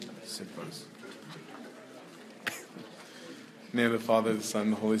Sick buzz. Name of the Father, the Son,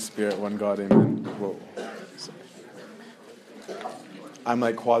 the Holy Spirit, one God, amen. Whoa. Sorry. I'm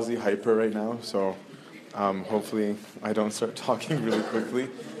like quasi-hyper right now, so hopefully I don't start talking really quickly.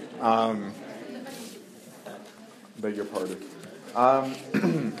 Beg your pardon.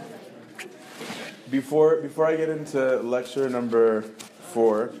 Before I get into lecture number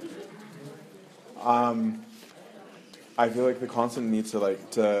 4, I feel like the concept needs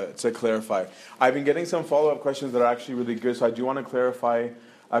to clarify. I've been getting some follow-up questions that are actually really good, so I do want to clarify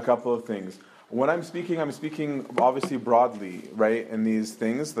a couple of things. When I'm speaking obviously broadly, right, in these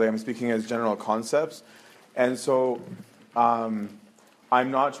things, that I'm speaking as general concepts, and so I'm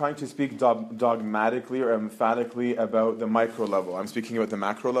not trying to speak dogmatically or emphatically about the micro level. I'm speaking about the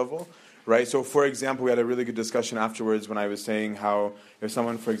macro level, right? So, for example, we had a really good discussion afterwards when I was saying how if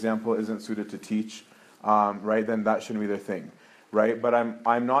someone, for example, isn't suited to teach, right, then that shouldn't be their thing, right? But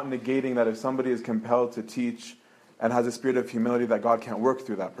I'm not negating that if somebody is compelled to teach and has a spirit of humility, that God can't work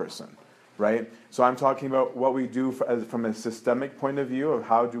through that person, right? So I'm talking about what we do from a systemic point of view of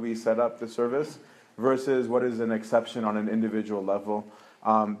how do we set up the service versus what is an exception on an individual level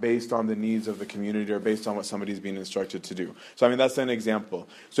based on the needs of the community or based on what somebody's being instructed to do. So I mean, that's an example.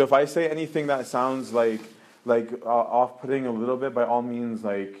 So if I say anything that sounds like off-putting a little bit, by all means,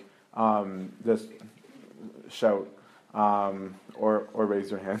 just shout or raise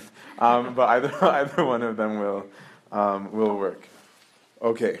your hand. But either one of them will work.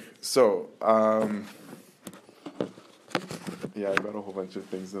 Okay, so yeah, I've got a whole bunch of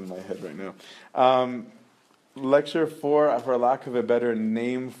things in my head right now. Lecture 4, for lack of a better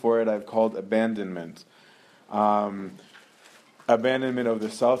name for it, I've called abandonment. Abandonment of the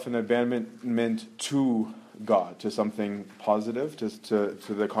self and abandonment to God, to something positive, to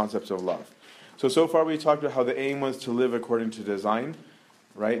the concepts of love. So far we talked about how the aim was to live according to design,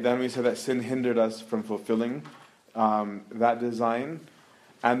 right? Then we said that sin hindered us from fulfilling that design.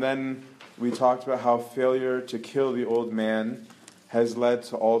 And then we talked about how failure to kill the old man has led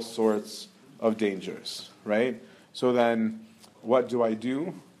to all sorts of dangers, right? So then, what do I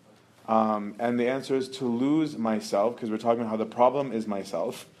do? And the answer is to lose myself, because we're talking about how the problem is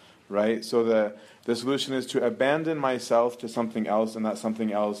myself, right? So the solution is to abandon myself to something else, and that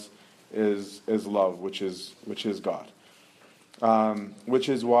something else is love, which is God. Which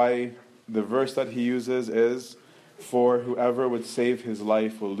is why the verse that he uses is, for whoever would save his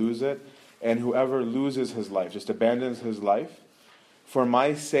life will lose it, and whoever loses his life, just abandons his life, for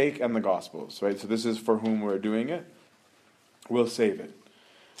my sake and the gospel's, right? So this is for whom we're doing it, will save it.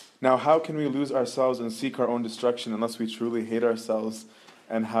 Now, how can we lose ourselves and seek our own destruction unless we truly hate ourselves?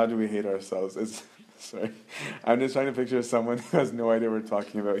 And how do we hate ourselves? Sorry. I'm just trying to picture someone who has no idea what we're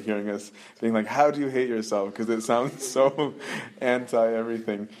talking about hearing us being like, how do you hate yourself? Because it sounds so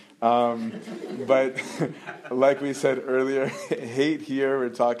anti-everything. But like we said earlier, hate here, we're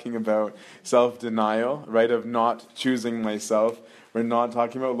talking about self-denial, right, of not choosing myself. We're not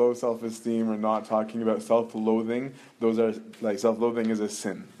talking about low self-esteem. We're not talking about self-loathing. Those are, like, self-loathing is a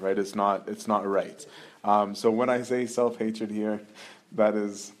sin, right? It's not right. So when I say self-hatred here, that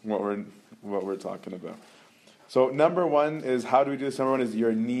is what we're talking about. So number 1 is, how do we do this? Number 1 is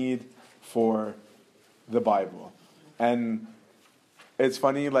your need for the Bible. And it's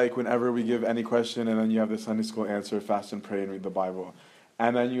funny, like, whenever we give any question and then you have the Sunday school answer, fast and pray and read the Bible.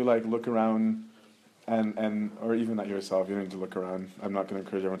 And then you, like, look around and or even at yourself. You don't need to look around. I'm not going to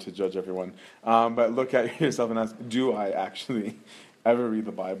encourage everyone to judge everyone. But look at yourself and ask, do I actually ever read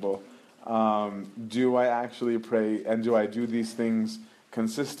the Bible? Do I actually pray? And do I do these things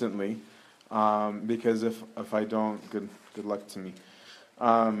consistently? Because if I don't, good luck to me.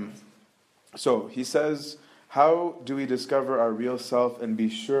 So he says, how do we discover our real self and be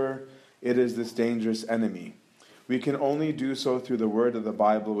sure it is this dangerous enemy? We can only do so through the word of the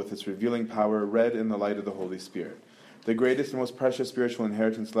Bible with its revealing power, read in the light of the Holy Spirit. The greatest and most precious spiritual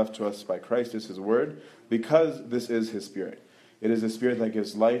inheritance left to us by Christ is his word, because this is his spirit. It is a spirit that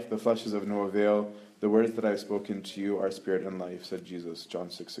gives life. The flesh is of no avail. The words that I have spoken to you are spirit and life, said Jesus, John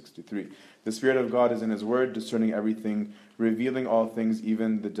 6:63. The Spirit of God is in his word, discerning everything, revealing all things,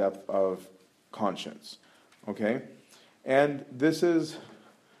 even the depth of conscience. Okay? And this is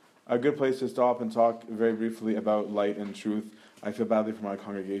a good place to stop and talk very briefly about light and truth. I feel badly for my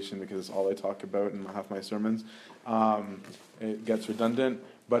congregation because it's all I talk about in half my sermons. It gets redundant,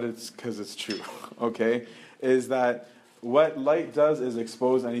 but it's because it's true. Okay? Is that what light does is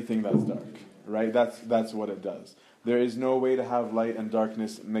expose anything that's dark. Right? That's what it does. There is no way to have light and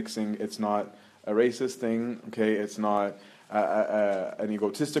darkness mixing. It's not a racist thing. Okay? It's not an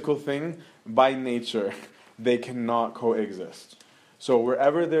egotistical thing. By nature, they cannot coexist. So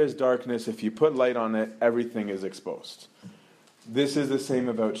wherever there's darkness, if you put light on it, everything is exposed. This is the same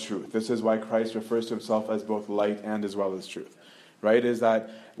about truth. This is why Christ refers to himself as both light and as well as truth. Right? Is that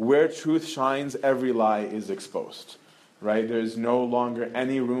where truth shines, every lie is exposed. Right? There's no longer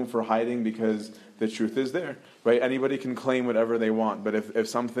any room for hiding because the truth is there. Right? Anybody can claim whatever they want, but if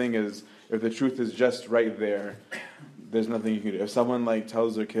the truth is just right there, there's nothing you can do. If someone like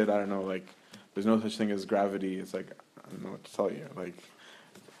tells their kid, I don't know, like there's no such thing as gravity, it's like, I don't know what to tell you. Like,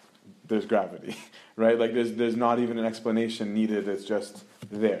 there's gravity, right? Like there's not even an explanation needed. It's just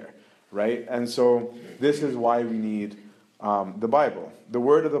there, right? And so this is why we need the Bible. The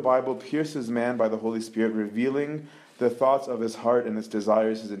word of the Bible pierces man by the Holy Spirit, revealing the thoughts of his heart and his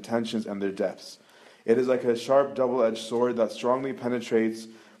desires, his intentions, and their depths. It is like a sharp double-edged sword that strongly penetrates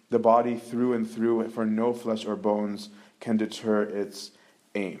the body through and through, for no flesh or bones can deter its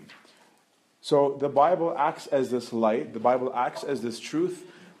aim. So the Bible acts as this light, the Bible acts as this truth,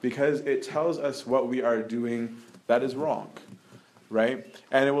 because it tells us what we are doing that is wrong, right?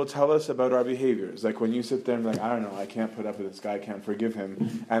 And it will tell us about our behaviors. Like when you sit there and be like, I don't know, I can't put up with this guy, I can't forgive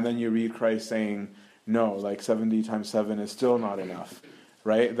him. And then you read Christ saying, no, like 70 times 7 is still not enough,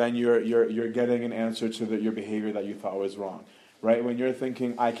 right? Then you're getting an answer to your behavior that you thought was wrong, right? When you're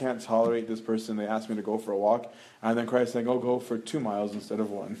thinking, I can't tolerate this person, they asked me to go for a walk, and then Christ saying, oh, go for 2 miles instead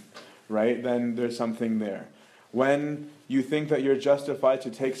of 1, right? Then there's something there. When you think that you're justified to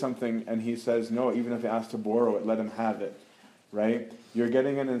take something and he says, no, even if he asks to borrow it, let him have it, right? You're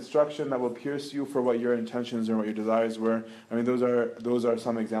getting an instruction that will pierce you for what your intentions or what your desires were. I mean, those are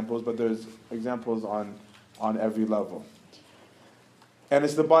some examples, but there's examples on every level. And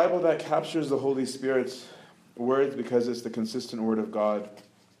it's the Bible that captures the Holy Spirit's words because it's the consistent word of God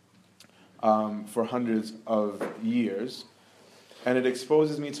for hundreds of years. And it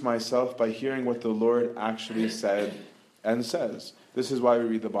exposes me to myself by hearing what the Lord actually said and says. This is why we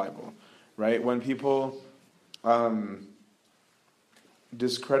read the Bible, right? When people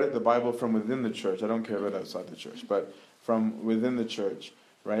discredit the Bible from within the church, I don't care about outside the church, but from within the church,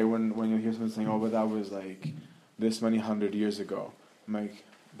 right? When you hear someone saying, oh, but that was like this many 100 years ago. I'm like,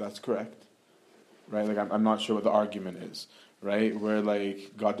 that's correct, right? Like, I'm not sure what the argument is, right? Where,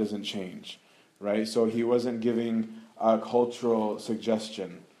 like, God doesn't change, right? So he wasn't giving a cultural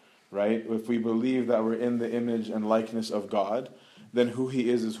suggestion, right? If we believe that we're in the image and likeness of God, then who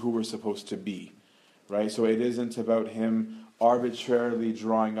he is who we're supposed to be, right? So it isn't about him arbitrarily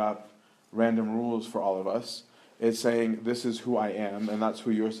drawing up random rules for all of us. It's saying, this is who I am, and that's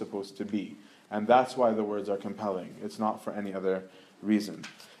who you're supposed to be. And that's why the words are compelling. It's not for any other reason.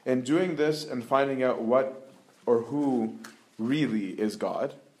 In doing this and finding out what or who really is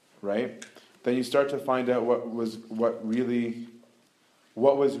God, right? Then you start to find out what was really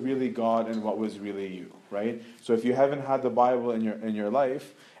God and what was really you, right? So if you haven't had the Bible in your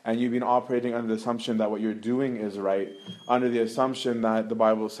life and you've been operating under the assumption that what you're doing is right, under the assumption that the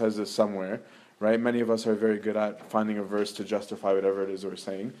Bible says this somewhere, right? Many of us are very good at finding a verse to justify whatever it is we're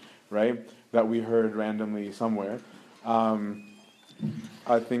saying, right? That we heard randomly somewhere.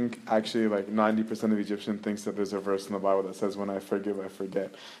 I think actually like 90% of Egyptian thinks that there's a verse in the Bible that says, when I forgive, I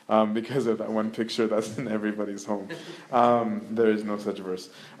forget. Because of that one picture that's in everybody's home. There is no such verse.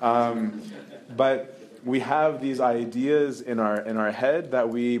 But we have these ideas in our head that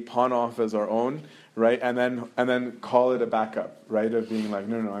we pawn off as our own, right? And then call it a backup, right? Of being like,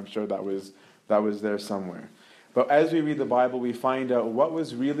 no, I'm sure that was there somewhere. But as we read the Bible, we find out what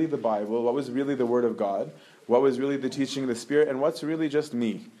was really the Bible, what was really the Word of God, what was really the teaching of the Spirit, and what's really just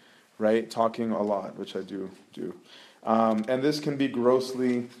me, right? Talking a lot, which I do. And this can be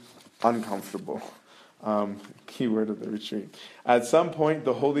grossly uncomfortable. Key word of the retreat. At some point,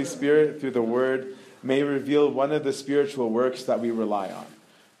 the Holy Spirit, through the Word, may reveal one of the spiritual works that we rely on,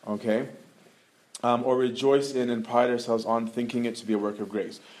 okay? Or rejoice in and pride ourselves on thinking it to be a work of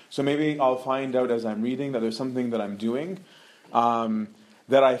grace. So maybe I'll find out as I'm reading that there's something that I'm doing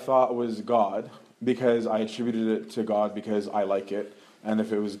that I thought was God, because I attributed it to God because I like it, and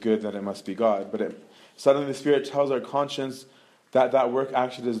if it was good, then it must be God. But suddenly the Spirit tells our conscience that that work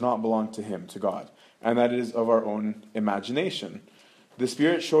actually does not belong to Him, to God, and that it is of our own imagination. The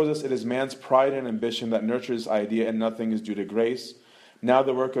Spirit shows us it is man's pride and ambition that nurtures this idea, and nothing is due to grace. Now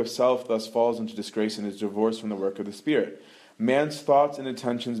the work of self thus falls into disgrace and is divorced from the work of the Spirit. Man's thoughts and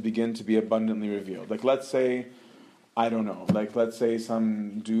intentions begin to be abundantly revealed. Like, let's say, I don't know, like let's say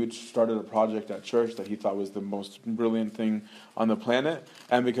some dude started a project at church that he thought was the most brilliant thing on the planet,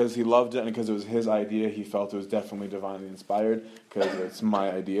 and because he loved it and because it was his idea, he felt it was definitely divinely inspired, because it's my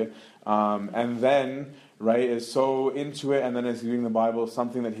idea. And then, right, is so into it, and then as he's reading the Bible,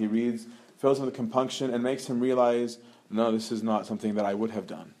 something that he reads fills him with compunction and makes him realize, no, this is not something that I would have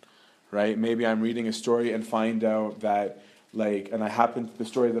done, right? Maybe I'm reading a story and find out that, the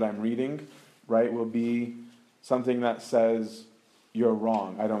story that I'm reading, right, will be something that says, you're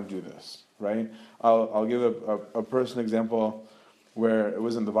wrong, I don't do this, right? I'll give a personal example where it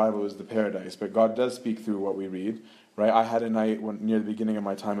wasn't the Bible, it was the paradise, but God does speak through what we read, right? I had a night near the beginning of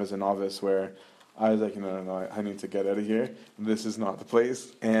my time as a novice where I was like, no, I need to get out of here. This is not the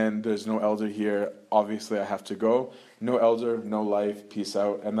place, and there's no elder here. Obviously, I have to go. No elder, no life, peace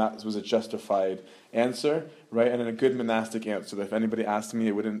out. And that was a justified answer, right? And a good monastic answer. That if anybody asked me,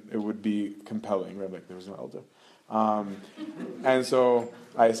 it would be compelling, right? Like, there was no elder. And so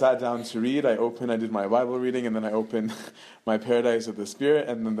I sat down to read. I did my Bible reading, and then I opened my Paradise of the Spirit.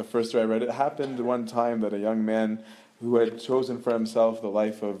 And then the first day I read it happened one time that a young man who had chosen for himself the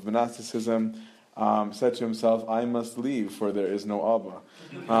life of monasticism said to himself, I must leave, for there is no Abba.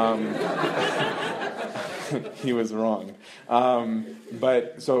 He was wrong.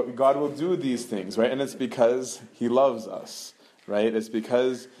 But so God will do these things, right? And it's because He loves us, right? It's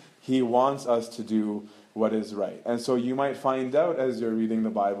because He wants us to do what is right. And so you might find out as you're reading the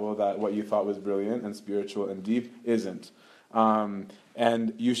Bible that what you thought was brilliant and spiritual and deep isn't.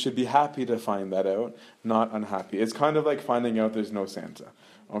 And you should be happy to find that out, not unhappy. It's kind of like finding out there's no Santa.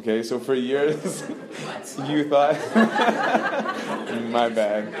 Okay, so for years, you thought... My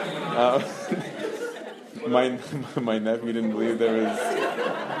bad. My nephew didn't believe there was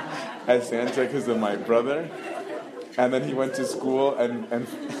a Santa because of my brother. And then he went to school and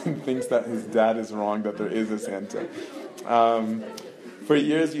thinks that his dad is wrong, that there is a Santa. For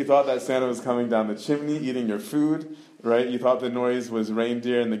years, you thought that Santa was coming down the chimney, eating your food, right? You thought the noise was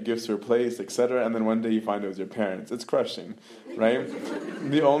reindeer and the gifts were placed, etc. And then one day you find it was your parents. It's crushing, right?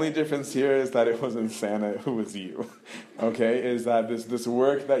 The only difference here is that it wasn't Santa, it was you. Okay? Is that this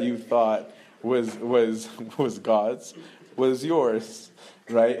work that you thought was God's was yours,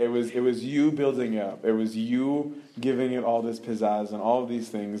 right? It was you building it up. It was you giving it all this pizzazz and all of these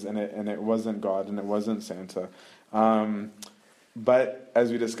things, and it wasn't God and it wasn't Santa. But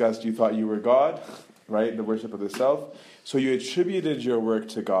as we discussed, you thought you were God, right? The worship of the self. So you attributed your work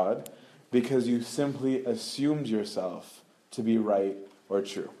to God because you simply assumed yourself to be right or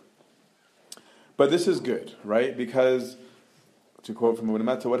true. But this is good, right? Because, to quote from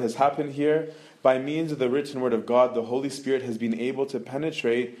Abandonment, what has happened here, by means of the written word of God, the Holy Spirit has been able to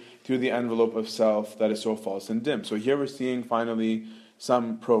penetrate through the envelope of self that is so false and dim. So here we're seeing finally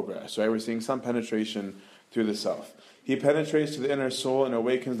some progress, right? We're seeing some penetration through the self. He penetrates to the inner soul and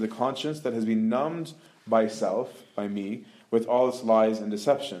awakens the conscience that has been numbed by self, by me, with all its lies and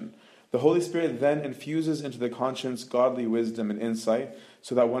deception. The Holy Spirit then infuses into the conscience godly wisdom and insight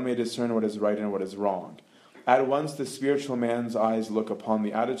so that one may discern what is right and what is wrong. At once the spiritual man's eyes look upon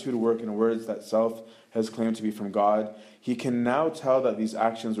the attitude, work, and words that self has claimed to be from God. He can now tell that these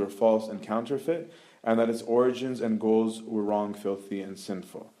actions were false and counterfeit, and that its origins and goals were wrong, filthy, and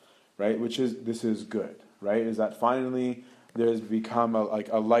sinful. Right? This is good. Right? Is that finally there's become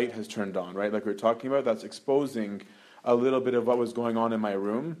a light has turned on, right? Like we're talking about, that's exposing a little bit of what was going on in my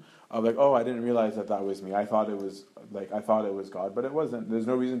room. Of like, oh, I didn't realize that was me. I thought it was God, but it wasn't. There's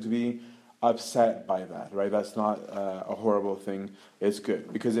no reason to be upset by that, right? That's not a horrible thing. It's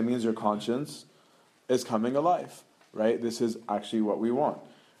good because it means your conscience is coming alive, right? This is actually what we want,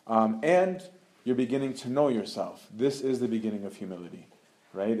 and you're beginning to know yourself. This is the beginning of humility.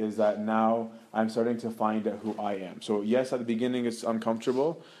 Right, is that now I'm starting to find out who I am. So yes, at the beginning it's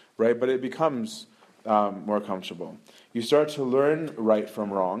uncomfortable, right, but it becomes more comfortable. You start to learn right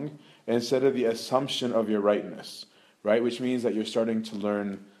from wrong instead of the assumption of your rightness, right, which means that you're starting to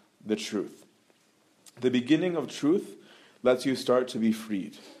learn the truth. The beginning of truth lets you start to be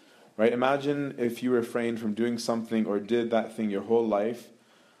freed, right? Imagine if you refrained from doing something or did that thing your whole life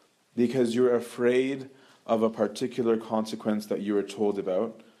because you're afraid of a particular consequence that you were told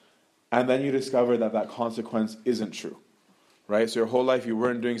about, and then you discover that consequence isn't true, right? So your whole life you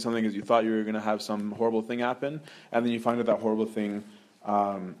weren't doing something because you thought you were going to have some horrible thing happen, and then you find out that horrible thing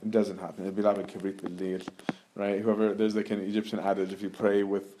doesn't happen. Right? There's like an Egyptian adage: if you pray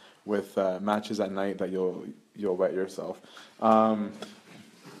with matches at night, that you'll wet yourself.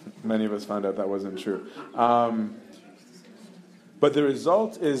 Many of us found out that wasn't true. But the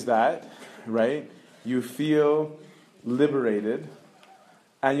result is that, right? You feel liberated,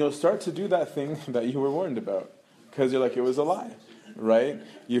 and you'll start to do that thing that you were warned about, because you're like, it was a lie, right?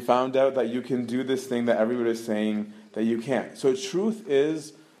 You found out that you can do this thing that everybody is saying that you can't. So truth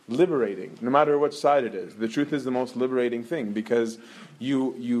is liberating, no matter which side it is. The truth is the most liberating thing, because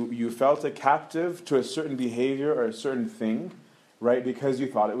you felt a captive to a certain behavior or a certain thing, right? Because you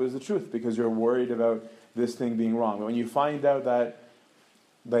thought it was the truth, because you're worried about this thing being wrong. But when you find out that,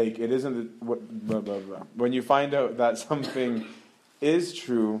 like, it isn't, when you find out that something is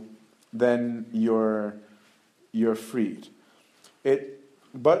true, then you're freed.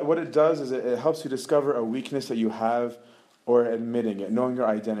 But what it does is it helps you discover a weakness that you have, or admitting it, knowing your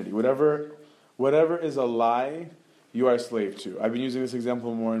identity. Whatever is a lie, you are a slave to. I've been using this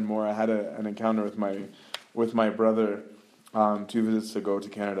example more and more. I had an encounter with my brother 2 visits ago to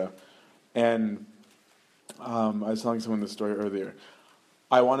Canada, and I was telling someone this story earlier.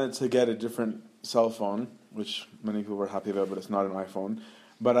 I wanted to get a different cell phone, which many people were happy about, but it's not an iPhone.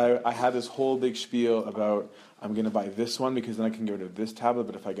 But I had this whole big spiel about, I'm going to buy this one because then I can get rid of this tablet,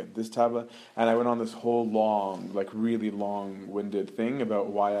 but if I get this tablet, and I went on this whole long, like really long-winded thing about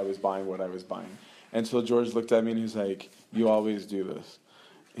why I was buying what I was buying. Until George looked at me and he was like, you always do this.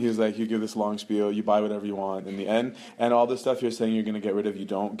 He was like, you give this long spiel, you buy whatever you want in the end, and all the stuff you're saying you're going to get rid of, you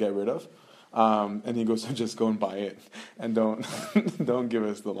don't get rid of. And he goes, so just go and buy it, and don't don't give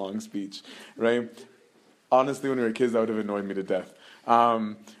us the long speech, right? Honestly, when we were kids, that would have annoyed me to death.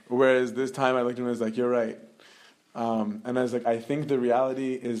 Whereas this time I looked at him and was like, you're right. And I was like, I think the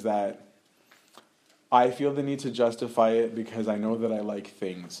reality is that I feel the need to justify it because I know that I like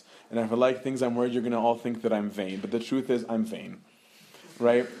things. And if I like things, I'm worried you're going to all think that I'm vain. But the truth is, I'm vain.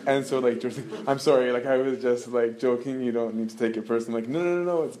 Right? And so, like, I'm sorry, like, I was just, like, joking. You don't need to take it personally. Like,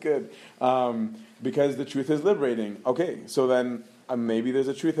 no, it's good. Because the truth is liberating. Okay, so then maybe there's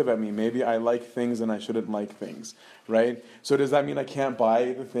a truth about me. Maybe I like things and I shouldn't like things. Right? So does that mean I can't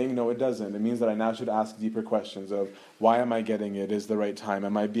buy the thing? No, it doesn't. It means that I now should ask deeper questions of, why am I getting it? Is the right time?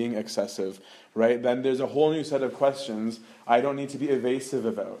 Am I being excessive? Right? Then there's a whole new set of questions I don't need to be evasive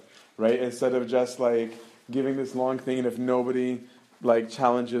about. Right? Instead of just, like, giving this long thing, and if nobody, like,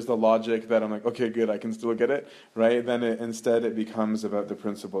 challenges the logic that I'm like, okay, good, I can still get it, right? Then instead it becomes about the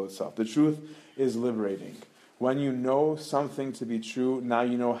principle itself. The truth is liberating. When you know something to be true, now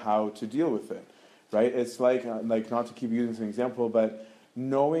you know how to deal with it, right? It's like not to keep using this as an example, but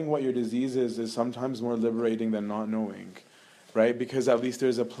knowing what your disease is sometimes more liberating than not knowing, right? Because at least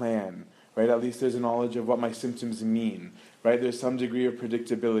there's a plan, right? At least there's a knowledge of what my symptoms mean, right? There's some degree of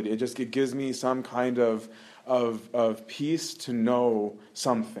predictability. It gives me some kind of peace to know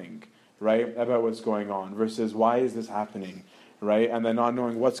something, right, about what's going on, versus why is this happening, right, and then not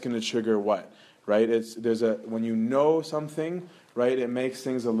knowing what's going to trigger what, right? When you know something, right, it makes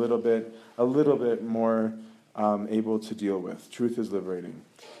things a little bit more able to deal with. Truth is liberating.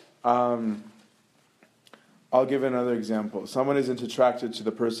 I'll give another example. Someone isn't attracted to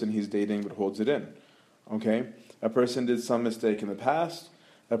the person he's dating but holds it in. Okay, a person did some mistake in the past.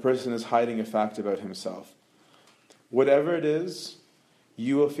 A person is hiding a fact about himself. Whatever it is,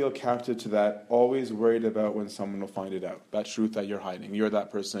 you will feel captive to that, always worried about when someone will find it out. That truth that you're hiding. You're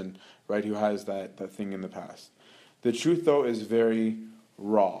that person, right, who has that thing in the past. The truth, though, is very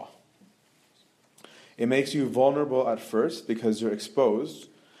raw. It makes you vulnerable at first because you're exposed,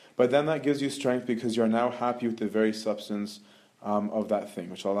 but then that gives you strength because you're now happy with the very substance of that thing,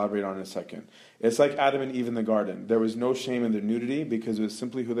 which I'll elaborate on in a second. It's like Adam and Eve in the garden. There was no shame in their nudity because it was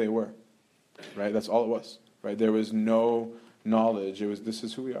simply who they were. Right? That's all it was. Right? There was no knowledge. This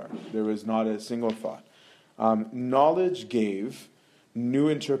is who we are. There was not a single thought. Knowledge gave new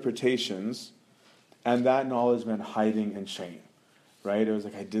interpretations, and that knowledge meant hiding and shame. Right? It was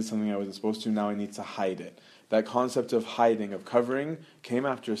like, I did something I wasn't supposed to, now I need to hide it. That concept of hiding, of covering, came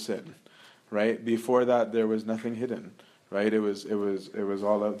after sin. Right? Before that, there was nothing hidden. Right? It was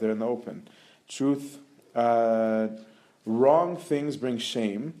all out there in the open. Truth, wrong things bring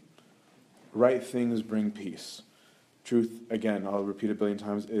shame. Right things bring peace. Truth, again, I'll repeat it a billion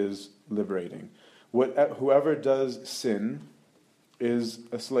times, is liberating. Whoever does sin is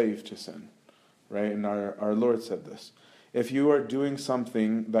a slave to sin. Right? And our Lord said this. If you are doing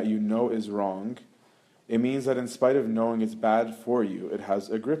something that you know is wrong, it means that in spite of knowing it's bad for you, it has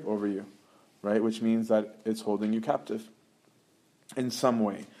a grip over you. Right? Which means that it's holding you captive. In some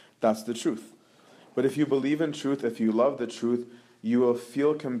way. That's the truth. But if you believe in truth, if you love the truth, you will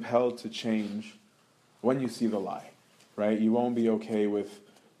feel compelled to change when you see the lie. Right? You won't be okay with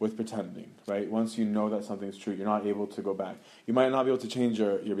pretending. Right? Once you know that something's true, you're not able to go back. You might not be able to change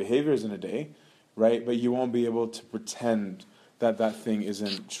your behaviors in a day, right? But you won't be able to pretend that thing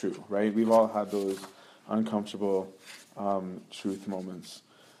isn't true. Right? We've all had those uncomfortable truth moments.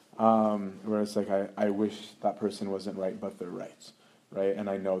 Where it's like, I wish that person wasn't right, but they're right. Right? And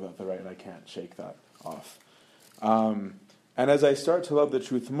I know that they're right, and I can't shake that off. And as I start to love the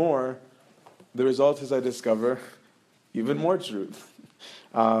truth more, the result is I discover even more truth.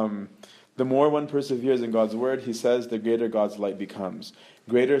 The The more one perseveres in God's word, he says, the greater God's light becomes.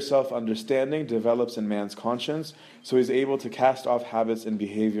 Greater self-understanding develops in man's conscience, so he's able to cast off habits and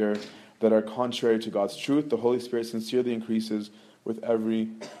behavior that are contrary to God's truth. The Holy Spirit sincerely increases with every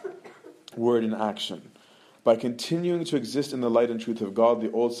word and action. By continuing to exist in the light and truth of God,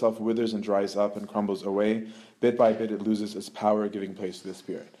 the old self withers and dries up and crumbles away. Bit by bit, it loses its power, giving place to the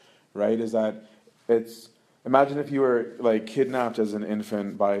Spirit. Right? Imagine if you were like kidnapped as an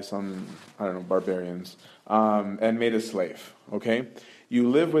infant by some, barbarians, and made a slave. Okay? You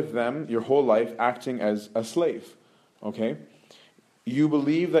live with them your whole life acting as a slave. Okay? You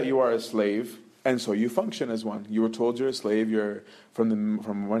believe that you are a slave, and so you function as one. You were told you're a slave.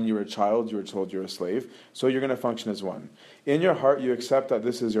 From when you were a child, you were told you're a slave. So you're going to function as one. In your heart, you accept that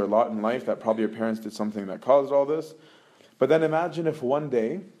this is your lot in life, that probably your parents did something that caused all this. But then imagine if one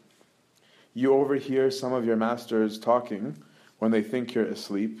day you overhear some of your masters talking when they think you're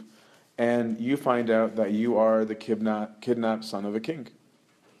asleep, and you find out that you are the kidnapped son of a king.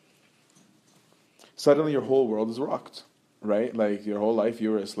 Suddenly your whole world is rocked. Right? Like your whole life you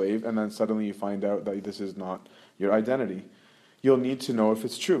were a slave, and then suddenly you find out that this is not your identity. You'll need to know if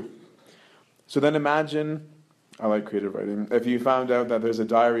it's true. So then imagine, I like creative writing, if you found out that there's a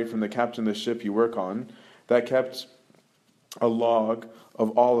diary from the captain of the ship you work on that kept a log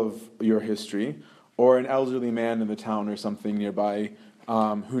of all of your history, or an elderly man in the town or something nearby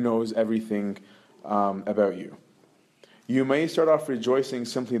who knows everything about you. You may start off rejoicing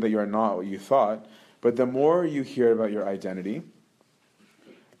simply that you are not what you thought, but the more you hear about your identity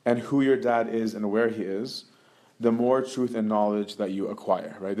and who your dad is and where he is, the more truth and knowledge that you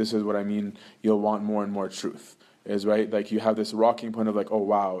acquire, right? This is what I mean, you'll want more and more truth. Is right? Like you have this rocking point of like, oh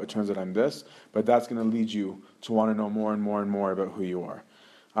wow, it turns out I'm this, but that's going to lead you to want to know more and more and more about who you are.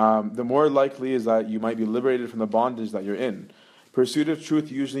 The more likely is that you might be liberated from the bondage that you're in. Pursuit of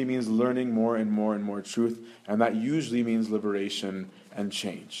truth usually means learning more and more and more truth, and that usually means liberation and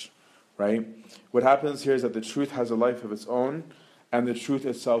change. Right? What happens here is that the truth has a life of its own, and the truth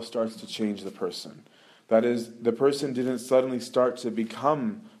itself starts to change the person. That is, the person didn't suddenly start to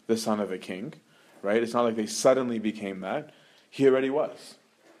become the son of a king, right? It's not like they suddenly became that. He already was.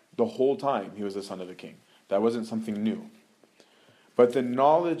 The whole time he was the son of a king. That wasn't something new. But the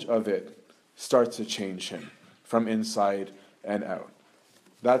knowledge of it starts to change him from inside and out.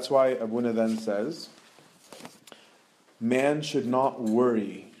 That's why Abuna then says, man should not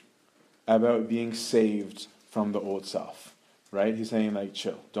worry about being saved from the old self, right? He's saying like,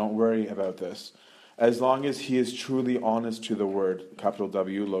 chill, don't worry about this. As long as he is truly honest to the word, capital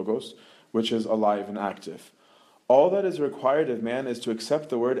W, logos, which is alive and active. All that is required of man is to accept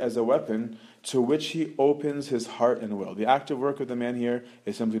the word as a weapon to which he opens his heart and will. The active work of the man here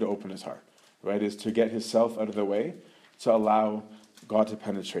is simply to open his heart, right? Is to get himself out of the way, to allow God to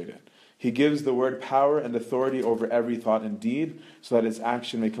penetrate it. He gives the word power and authority over every thought and deed, so that its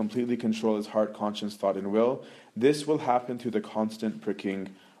action may completely control his heart, conscience, thought, and will. This will happen through the constant pricking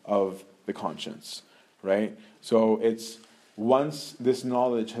of the conscience, right? So it's once this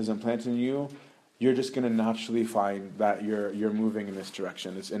knowledge has implanted in you, you're just going to naturally find that you're moving in this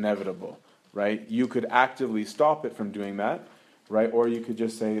direction. It's inevitable, right? You could actively stop it from doing that, right? Or you could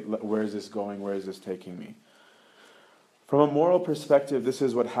just say, where is this going? Where is this taking me? From a moral perspective, this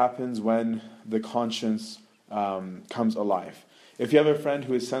is what happens when the conscience comes alive. If you have a friend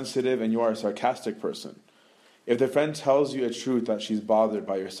who is sensitive and you are a sarcastic person, if the friend tells you a truth that she's bothered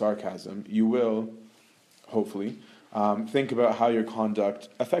by your sarcasm, you will, hopefully, think about how your conduct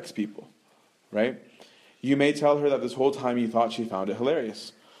affects people, right? You may tell her that this whole time you thought she found it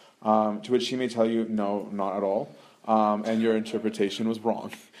hilarious, to which she may tell you, no, not at all, and your interpretation was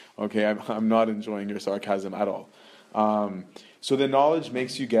wrong. Okay, I'm not enjoying your sarcasm at all. So the knowledge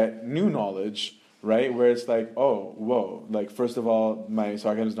makes you get new knowledge, right? Where it's like, oh, whoa. Like, first of all, my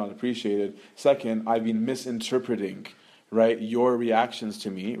sarcasm is not appreciated. Second, I've been misinterpreting, right, your reactions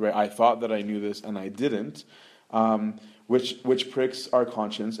to me, right? I thought that I knew this and I didn't, which pricks our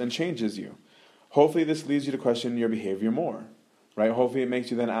conscience and changes you. Hopefully this leads you to question your behavior more, right? Hopefully it makes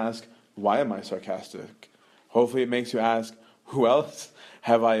you then ask, why am I sarcastic? Hopefully it makes you ask, who else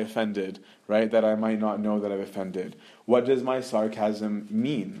have I offended, right, that I might not know that I've offended? What does my sarcasm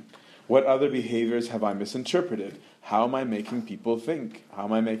mean? What other behaviors have I misinterpreted? How am I making people think? How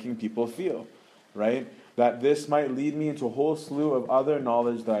am I making people feel, right? That this might lead me into a whole slew of other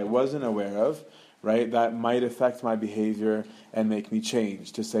knowledge that I wasn't aware of, right, that might affect my behavior and make me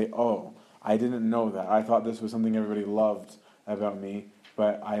change. To say, oh, I didn't know that. I thought this was something everybody loved about me,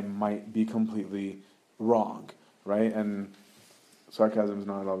 but I might be completely wrong, right? And sarcasm is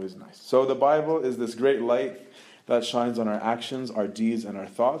not always nice. So the Bible is this great light that shines on our actions, our deeds, and our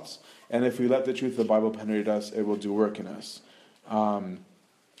thoughts. And if we let the truth of the Bible penetrate us, it will do work in us.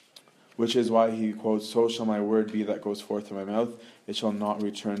 Which is why he quotes, "So shall my word be that goes forth from my mouth, it shall not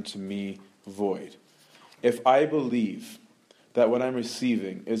return to me void." If I believe that what I'm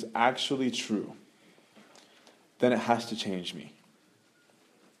receiving is actually true, then it has to change me.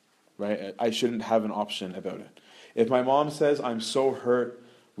 Right? I shouldn't have an option about it. If my mom says, "I'm so hurt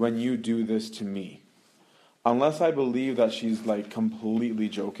when you do this to me," unless I believe that she's like completely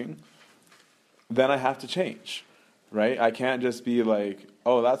joking, then I have to change. Right? I can't just be like,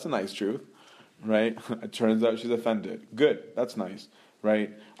 "Oh, that's a nice truth." Right? It turns out she's offended. Good. That's nice.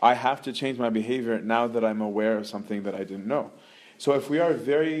 Right? I have to change my behavior now that I'm aware of something that I didn't know. So if we are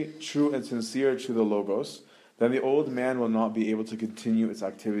very true and sincere to the Logos, then the old man will not be able to continue its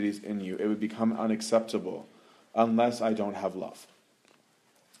activities in you. It would become unacceptable unless I don't have love.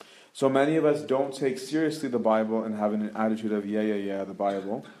 So many of us don't take seriously the Bible and have an attitude of, yeah, the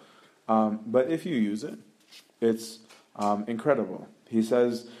Bible. But if you use it, it's incredible. He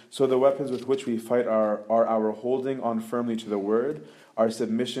says, "So the weapons with which we fight are our holding on firmly to the Word, our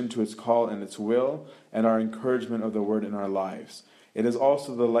submission to its call and its will, and our encouragement of the Word in our lives. It is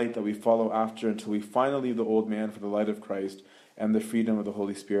also the light that we follow after until we finally leave the old man for the light of Christ and the freedom of the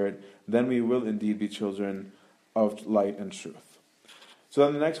Holy Spirit. Then we will indeed be children of light and truth." So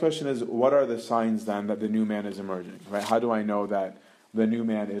then the next question is, what are the signs then that the new man is emerging? Right? How do I know that the new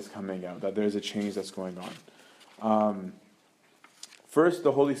man is coming out, that there's a change that's going on? First,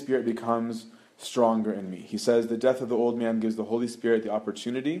 the Holy Spirit becomes stronger in me. He says, "The death of the old man gives the Holy Spirit the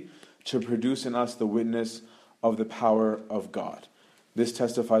opportunity to produce in us the witness of the power of God. This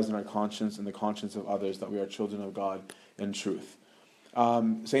testifies in our conscience and the conscience of others that we are children of God in truth."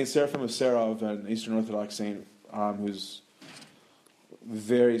 Saint Seraphim of Sarov, an Eastern Orthodox saint, who's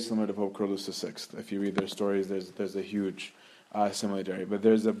very similar to Pope Carlos VI. If you read their stories, there's a huge similarity. But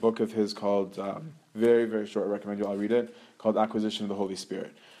there's a book of his called, very, very short, I recommend you all read it, called Acquisition of the Holy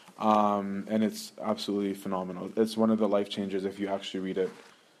Spirit. And it's absolutely phenomenal. It's one of the life changers if you actually read it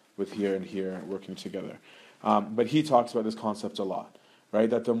with here and here working together. But he talks about this concept a lot, right?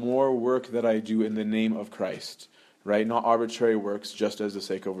 That the more work that I do in the name of Christ, right? Not arbitrary works just as the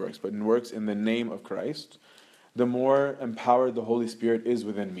sake of works, but in works in the name of Christ, the more empowered the Holy Spirit is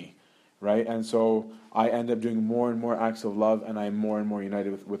within me, right? And so I end up doing more and more acts of love, and I'm more and more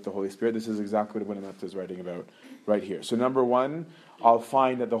united with the Holy Spirit. This is exactly what Abandonment is writing about right here. So number one, I'll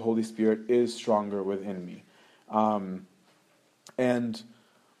find that the Holy Spirit is stronger within me. And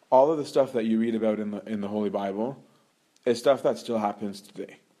all of the stuff that you read about in the Holy Bible is stuff that still happens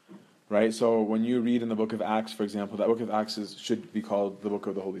today, right? So when you read in the book of Acts, for example, that book of Acts should be called the book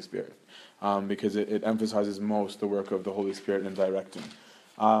of the Holy Spirit, because it emphasizes most the work of the Holy Spirit in directing.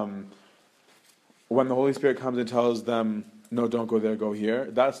 When the Holy Spirit comes and tells them, "No, don't go there, go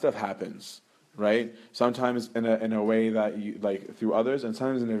here," that stuff happens, right? Sometimes in a way that you like through others, and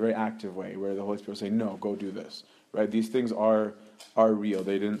sometimes in a very active way where the Holy Spirit will say, "No, go do this," right? These things are real.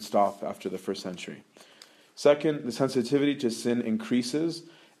 They didn't stop after the first century. Second, the sensitivity to sin increases,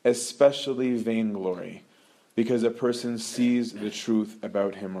 especially vainglory, because a person sees the truth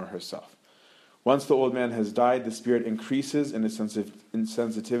about him or herself. Once the old man has died, the Spirit increases in its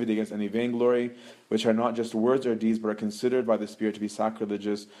sensitivity against any vainglory, which are not just words or deeds, but are considered by the Spirit to be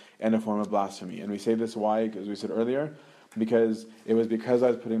sacrilegious and a form of blasphemy. And we say this why, as we said earlier, because it was because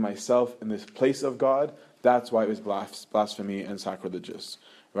I was putting myself in this place of God. That's why it was blasphemy and sacrilegious,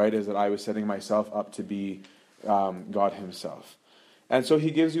 right? Is that I was setting myself up to be God himself. And so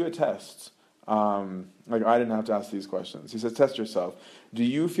he gives you a test. Like I didn't have to ask these questions. He says, test yourself. Do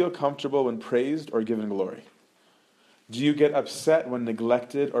you feel comfortable when praised or given glory? Do you get upset when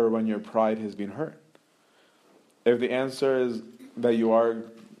neglected or when your pride has been hurt? If the answer is that you are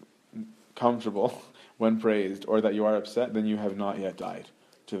comfortable when praised or that you are upset, then you have not yet died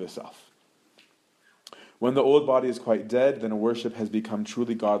to the self. When the old body is quite dead, then worship has become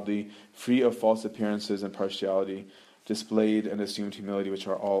truly godly, free of false appearances and partiality, displayed and assumed humility, which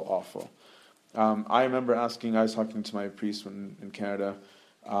are all awful. I remember I was talking to my priest in Canada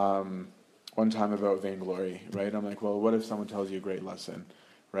one time about vainglory, right? I'm like, well, what if someone tells you a great lesson,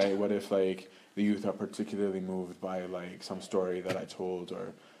 right? What if like the youth are particularly moved by like some story that I told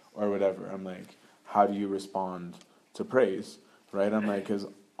or whatever? I'm like, how do you respond to praise, right? I'm like, because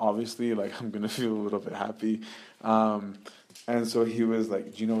obviously, like, I'm going to feel a little bit happy. And so he was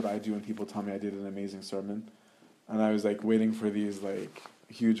like, do you know what I do when people tell me I did an amazing sermon? And I was like waiting for these like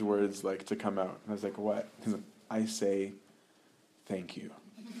huge words like to come out. And I was like, what? He's like, I say, thank you.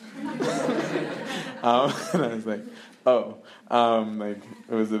 And I was like, oh. Like,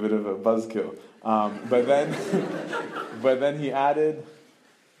 it was a bit of a buzzkill. But then he added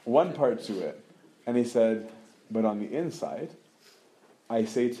one part to it. And he said, but on the inside, I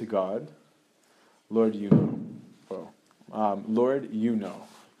say to God, Lord, you know. Lord, you know.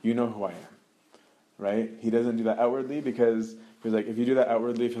 You know who I am. Right? He doesn't do that outwardly because he's like, if you do that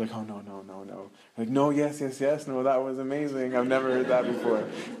outwardly, if you're like, oh, no. Like, no, yes. No, that was amazing. I've never heard that before.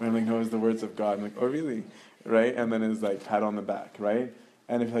 And I'm like, no, it's the words of God. I'm like, oh, really? Right? And then it's like, pat on the back, right?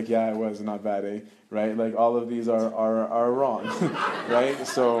 And if you're like, yeah, it was not bad, eh? Right? Like, all of these are wrong. Right?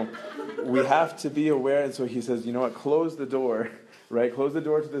 So we have to be aware. And so he says, you know what? Close the door. Right? Close the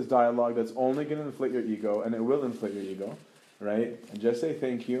door to this dialogue that's only going to inflate your ego, and it will inflate your ego. Right? And just say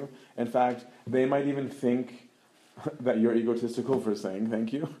thank you. In fact, they might even think that you're egotistical for saying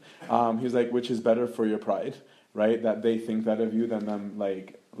thank you. He's like, which is better for your pride, right? That they think that of you than them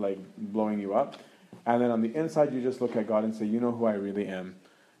like blowing you up. And then on the inside, you just look at God and say, you know who I really am,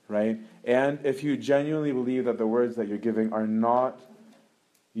 right? And if you genuinely believe that the words that you're giving are not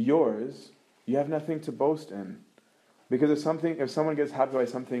yours, you have nothing to boast in. Because if someone gets happy by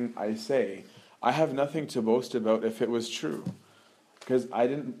something I say, I have nothing to boast about if it was true. Because I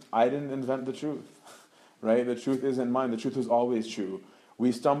didn't invent the truth. Right? The truth isn't mine. The truth is always true.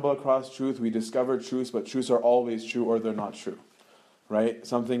 We stumble across truth, we discover truths, but truths are always true or they're not true. Right?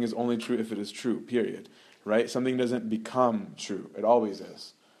 Something is only true if it is true, period. Right? Something doesn't become true. It always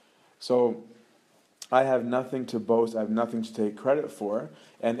is. So I have nothing to boast, I have nothing to take credit for.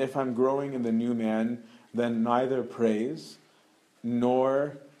 And if I'm growing in the new man, then neither praise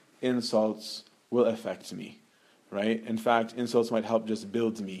nor insults will affect me. Right? In fact, insults might help just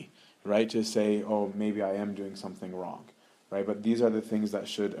build me. Right, to say, oh, maybe I am doing something wrong, right? But these are the things that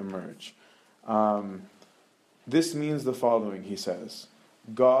should emerge. This means the following, he says.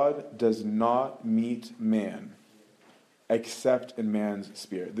 God does not meet man except in man's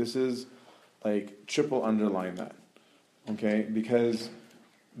spirit. This is like triple underline that, okay? Because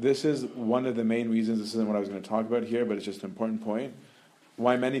this is one of the main reasons, this isn't what I was going to talk about here, but it's just an important point,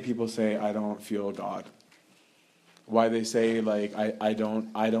 why many people say, I don't feel God. Why they say, like, I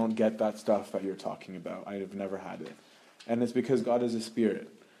don't get that stuff that you're talking about. I've never had it. And it's because God is a spirit.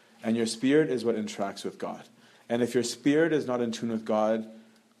 And your spirit is what interacts with God. And if your spirit is not in tune with God,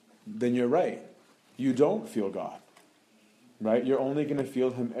 then you're right. You don't feel God. Right? You're only going to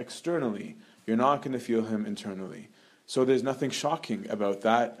feel him externally. You're not going to feel him internally. So there's nothing shocking about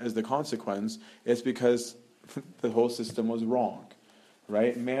that as the consequence. It's because the whole system was wrong.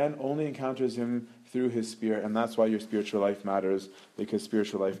 Right? Man only encounters him through his spirit, and that's why your spiritual life matters, because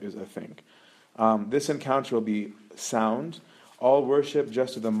spiritual life is a thing. This encounter will be sound. All worship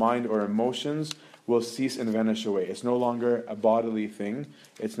just of the mind or emotions will cease and vanish away. It's no longer a bodily thing.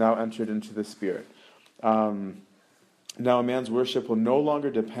 It's now entered into the spirit. Now a man's worship will no longer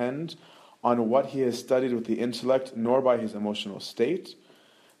depend on what he has studied with the intellect, nor by his emotional state,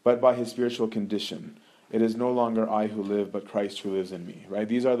 but by his spiritual condition. It is no longer I who live, but Christ who lives in me. Right?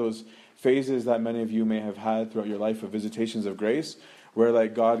 These are those phases that many of you may have had throughout your life of visitations of grace, where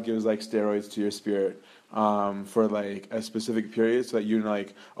like God gives like steroids to your spirit for like a specific period, so that you're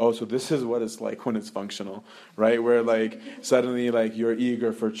like, oh, so this is what it's like when it's functional, right? Where like suddenly like you're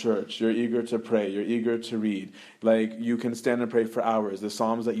eager for church, you're eager to pray, you're eager to read, like you can stand and pray for hours. The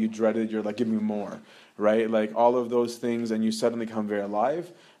Psalms that you dreaded, you're like, give me more, right? Like all of those things, and you suddenly come very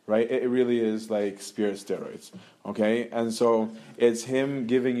alive. Right? It really is like spirit steroids. Okay? And so it's him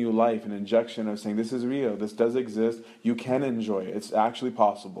giving you life, an injection of saying, this is real, this does exist, you can enjoy it, it's actually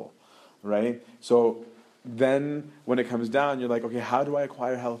possible. Right? So then when it comes down, you're like, okay, how do I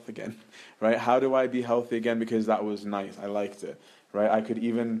acquire health again? Right? How do I be healthy again? Because that was nice, I liked it. Right? I could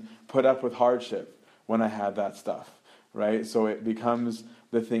even put up with hardship when I had that stuff. Right? So it becomes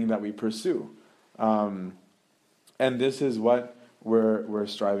the thing that we pursue. And this is what we're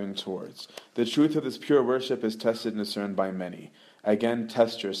striving towards. The truth of this pure worship is tested and discerned by many. Again,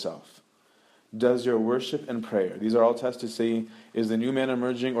 test yourself. Does your worship and prayer, these are all tests to see, is the new man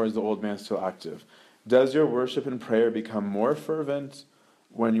emerging or is the old man still active? Does your worship and prayer become more fervent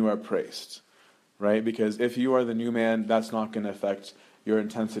when you are praised? Right? Because if you are the new man, that's not going to affect your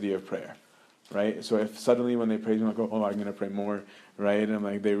intensity of prayer. Right? So if suddenly when they praise me, I go, oh, I'm going to pray more, right? And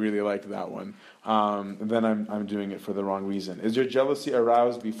like they really liked that one. Then I'm doing it for the wrong reason. Is your jealousy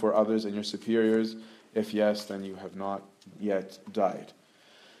aroused before others and your superiors? If yes, then you have not yet died.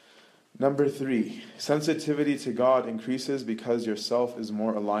 Number 3, sensitivity to God increases because your self is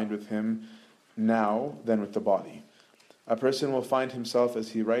more aligned with him now than with the body. A person will find himself, as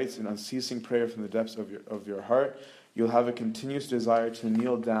he writes, in unceasing prayer from the depths of your heart. You'll have a continuous desire to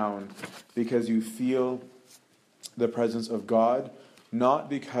kneel down because you feel the presence of God, not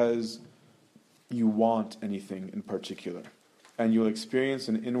because you want anything in particular. And you'll experience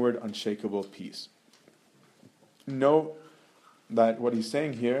an inward, unshakable peace. Note that what he's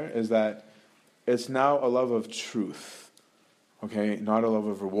saying here is that it's now a love of truth. Okay, not a love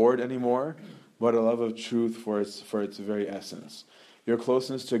of reward anymore, but a love of truth for its very essence. Your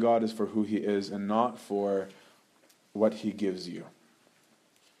closeness to God is for who He is and not for what He gives you.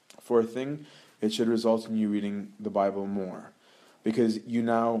 For a thing, it should result in you reading the Bible more, because you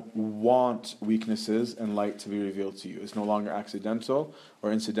now want weaknesses and light to be revealed to you. It's no longer accidental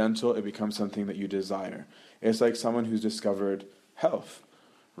or incidental. It becomes something that you desire. It's like someone who's discovered health,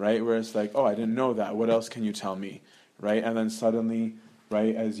 right? Where it's like, oh, I didn't know that. What else can you tell me, right? And then suddenly,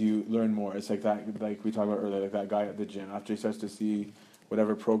 right, as you learn more, it's like that, like we talked about earlier, like that guy at the gym. After he starts to see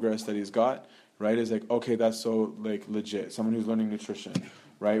whatever progress that he's got, right, is like, okay, that's so like legit. Someone who's learning nutrition,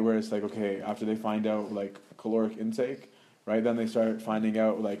 right, where it's like, okay, after they find out like caloric intake, right, then they start finding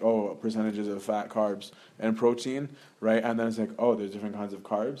out like, oh, percentages of fat, carbs, and protein, right, and then it's like, oh, there's different kinds of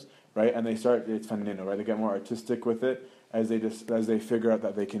carbs, right, and they start, it's fundamental, right, they get more artistic with it as they figure out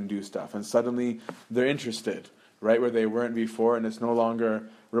that they can do stuff, and suddenly they're interested, right, where they weren't before, and it's no longer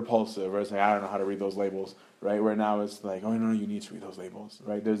repulsive, where it's like, I don't know how to read those labels, right, where now it's like, oh, no, you need to read those labels,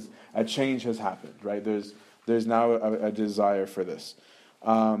 right, there's a change has happened, right, there's now a desire for this.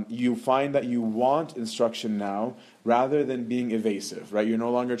 You find that you want instruction now rather than being evasive, right? You're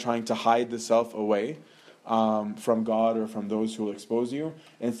no longer trying to hide the self away from God or from those who will expose you.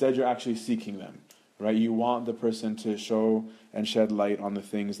 Instead, you're actually seeking them, right? You want the person to show and shed light on the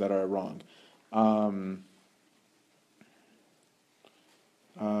things that are wrong.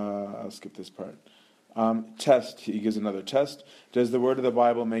 I'll skip this part. Test, he gives another test. Does the word of the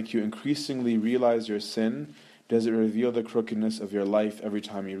Bible make you increasingly realize your sin? Does it reveal the crookedness of your life every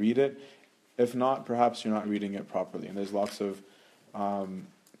time you read it? If not, perhaps you're not reading it properly. And there's lots of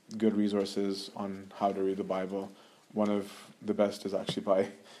good resources on how to read the Bible. One of the best is actually by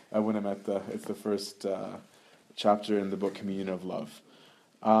Abandonment. It's the first chapter in the book Communion of Love.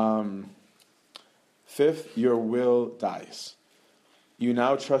 Fifth, your will dies. You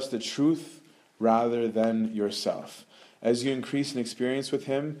now trust the truth rather than yourself. As you increase in experience with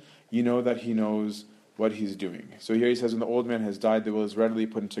Him, you know that He knows what He's doing. So here he says, when the old man has died, the will is readily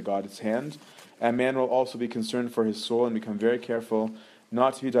put into God's hand. And man will also be concerned for his soul and become very careful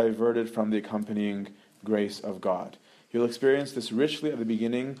not to be diverted from the accompanying grace of God. He'll experience this richly at the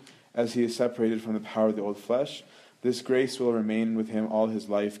beginning as he is separated from the power of the old flesh. This grace will remain with him all his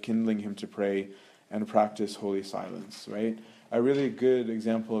life, kindling him to pray and practice holy silence, right? A really good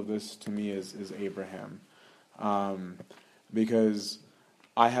example of this to me is Abraham. Because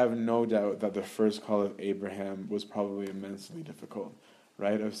I have no doubt that the first call of Abraham was probably immensely difficult,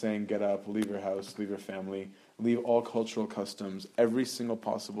 right? Of saying, get up, leave your house, leave your family, leave all cultural customs, every single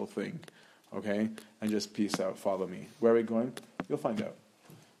possible thing, okay? And just peace out, follow me. Where are we going? You'll find out,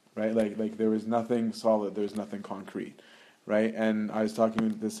 right? Like there was nothing solid, there was nothing concrete, right? And I was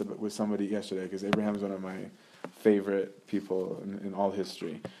talking with somebody yesterday, because Abraham is one of my favorite people in all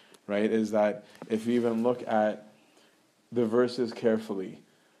history, right? Is that if you even look at the verses carefully,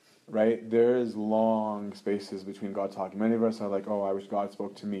 right, there is long spaces between God talking. Many of us are like, oh, I wish God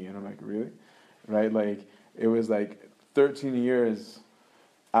spoke to me. And I'm like, really? Right? Like, it was like 13 years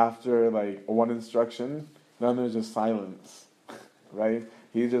after like one instruction, then there's just silence, right?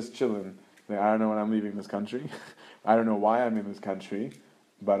 He's just chilling. Like, I don't know when I'm leaving this country. I don't know why I'm in this country,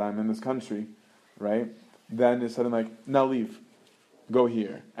 but I'm in this country, right? Then it's suddenly like, now leave. Go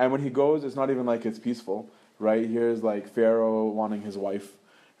here. And when he goes, it's not even like it's peaceful. Right, here's like Pharaoh wanting his wife,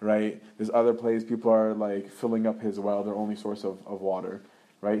 right? This other place, people are like filling up his well, their only source of water,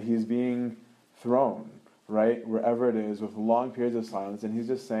 right? He's being thrown, right, wherever it is, with long periods of silence, and he's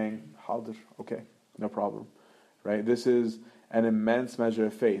just saying, okay, no problem, right? This is an immense measure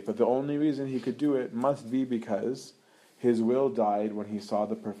of faith, but the only reason he could do it must be because his will died when he saw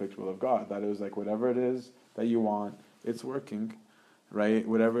the perfect will of God. That it was like, whatever it is that you want, it's working, right?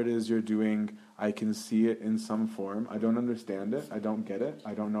 Whatever it is you're doing, I can see it in some form. I don't understand it. I don't get it.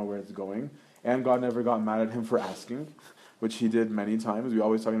 I don't know where it's going. And God never got mad at him for asking, which he did many times. We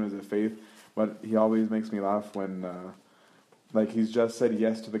always talk about his faith, but he always makes me laugh when, like, he's just said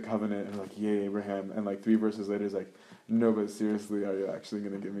yes to the covenant, and like, yay, Abraham. And like 3 verses later, he's like, no, but seriously, are you actually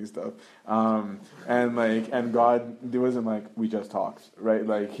going to give me stuff? And God, it wasn't like, we just talked, right?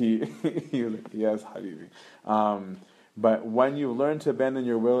 Like, he was like, yes, Habibi. But when you learn to abandon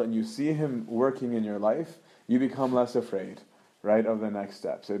your will and you see him working in your life, you become less afraid, right, of the next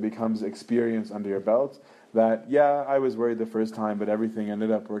step. So it becomes experience under your belt. that, yeah, I was worried the first time, but everything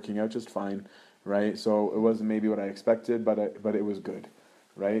ended up working out just fine, right? So it wasn't maybe what I expected, but it was good,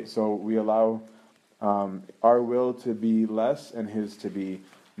 right? So we allow our will to be less and His to be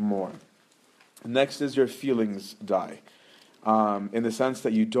more. Next is your feelings die, in the sense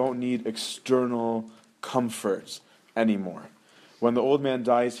that you don't need external comforts anymore. When the old man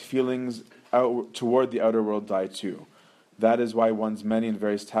dies, feelings toward the outer world die too. That is why one's many and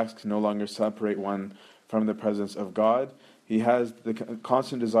various tasks can no longer separate one from the presence of God. He has the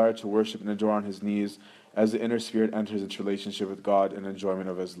constant desire to worship and adore on his knees as the inner spirit enters into relationship with God and enjoyment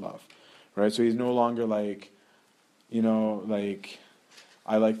of His love. Right? So he's no longer like,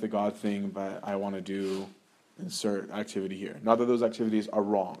 I like the God thing, but I want to do insert activity here. Not that those activities are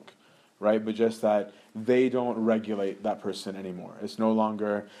wrong, right? But just that they don't regulate that person anymore. It's no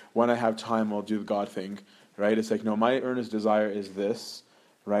longer, when I have time, I'll do the God thing, right? It's like, no, my earnest desire is this,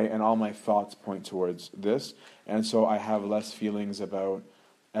 right? And all my thoughts point towards this. And so I have less feelings about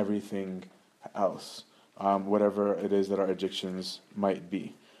everything else, whatever it is that our addictions might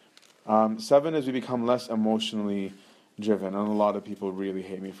be. 7 is we become less emotionally driven, and a lot of people really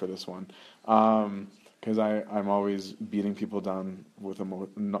hate me for this one, because I'm always beating people down with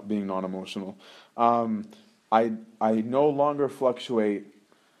not being non-emotional. I no longer fluctuate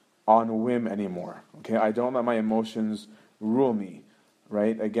on whim anymore. Okay, I don't let my emotions rule me.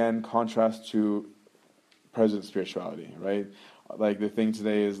 Right? Again, contrast to present spirituality. Right? Like the thing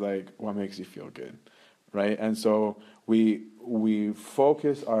today is like, what makes you feel good, right? And so we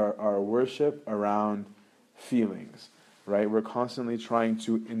focus our worship around feelings. Right? We're constantly trying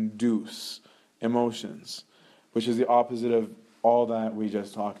to induce emotions, which is the opposite of all that we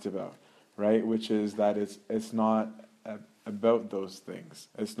just talked about, right? Which is that it's not about those things.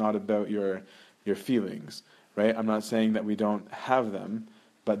 It's not about your feelings, right? I'm not saying that we don't have them,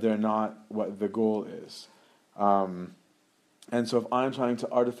 but they're not what the goal is. And so if I'm trying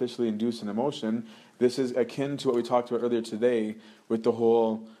to artificially induce an emotion, this is akin to what we talked about earlier today with the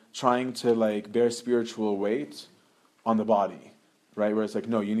whole trying to like bear spiritual weight on the body, right? Where it's like,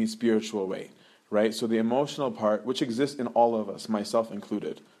 no, you need spiritual weight, right? So the emotional part, which exists in all of us, myself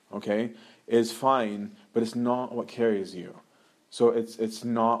included, okay, is fine, but it's not what carries you. So it's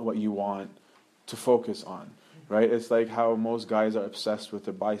not what you want to focus on, right? It's like how most guys are obsessed with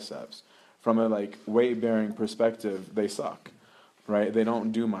their biceps. From a like weight-bearing perspective, they suck, right? They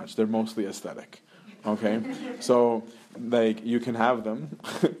don't do much. They're mostly aesthetic, okay? So like you can have them,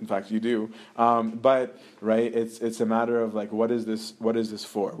 in fact you do, but right, it's a matter of like what is this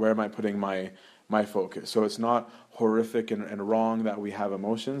for? Where am I putting my focus? So it's not horrific and wrong that we have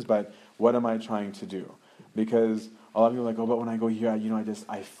emotions, but what am I trying to do? Because a lot of people are like, oh, but when I go here,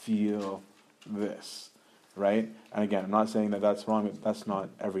 I feel this, right? And again, I'm not saying that that's wrong, but that's not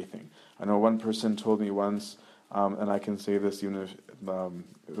everything. I know one person told me once, and I can say this even if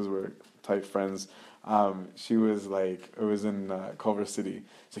because we're tight friends. She was like, it was in Culver City.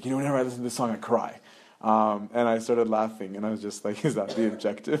 It's like, whenever I listen to this song, I cry. And I started laughing, and I was just like, is that the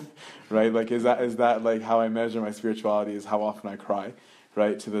objective, right? Like, is that like how I measure my spirituality? Is how often I cry,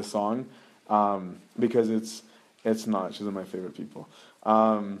 right, to this song? Because it's not. She's one of my favorite people.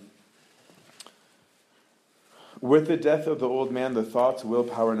 With the death of the old man, the thoughts,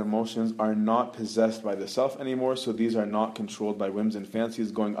 willpower, and emotions are not possessed by the self anymore, so these are not controlled by whims and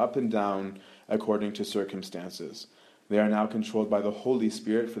fancies going up and down according to circumstances. They are now controlled by the Holy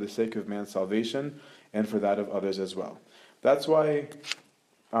Spirit for the sake of man's salvation and for that of others as well. That's why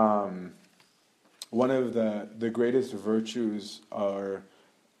one of the greatest virtues are,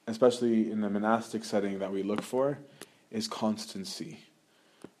 especially in the monastic setting that we look for, is constancy,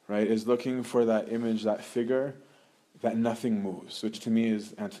 right? Is looking for that image, that figure, that nothing moves, which to me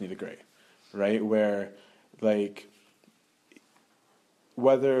is Anthony the Great, right? Where, like,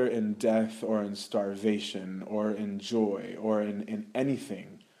 whether in death or in starvation or in joy or in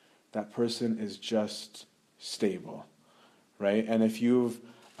anything, that person is just stable, right? And if you've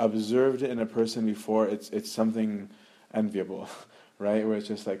observed it in a person before, it's something enviable, right? Where it's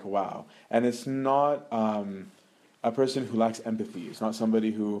just like, wow. And it's not a person who lacks empathy. It's not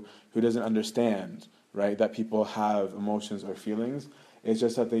somebody who doesn't understand, right, that people have emotions or feelings. It's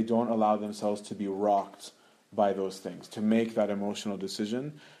just that they don't allow themselves to be rocked by those things, to make that emotional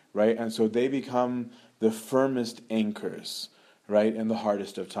decision, right? And so they become the firmest anchors, right, in the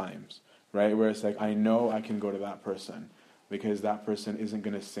hardest of times, right? Where it's like, I know I can go to that person because that person isn't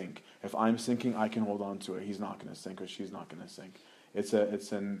going to sink. If I'm sinking, I can hold on to it. He's not going to sink or she's not going to sink. It's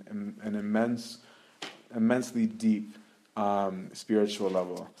an immensely deep spiritual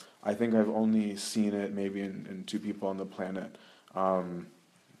level. I think I've only seen it maybe in 2 people on the planet.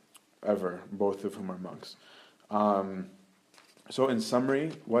 ever, both of whom are monks. So in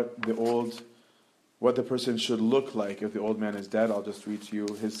summary, what the person should look like if the old man is dead, I'll just read to you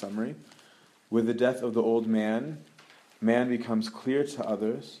his summary. With the death of the old man, man becomes clear to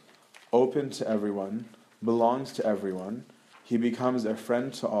others, open to everyone, belongs to everyone. He becomes a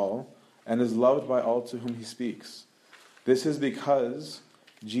friend to all, and is loved by all to whom he speaks. This is because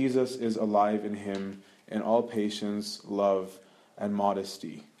Jesus is alive in him in all patience, love, and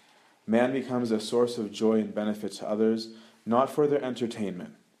modesty. Man becomes a source of joy and benefit to others, not for their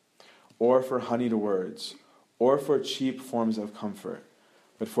entertainment, or for honeyed words, or for cheap forms of comfort,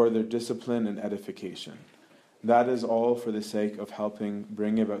 but for their discipline and edification. That is all for the sake of helping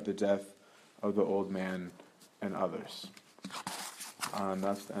bring about the death of the old man and others. And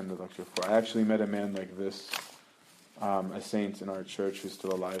that's the end of lecture 4. I actually met a man like this, a saint in our church who's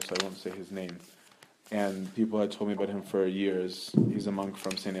still alive, so I won't say his name. And people had told me about him for years. He's a monk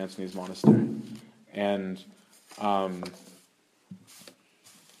from St. Anthony's Monastery. And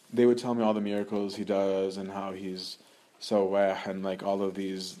they would tell me all the miracles he does and how he's so and like all of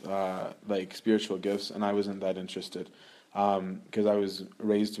these like spiritual gifts, and I wasn't that interested because I was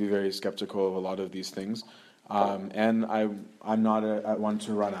raised to be very skeptical of a lot of these things. And I'm not one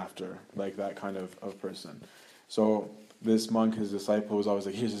to run after, like that kind of person. So this monk, his disciple, was always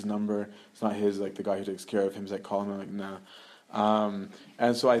like, here's his number. It's not his, like the guy who takes care of him. He's like, call him. I'm like, nah.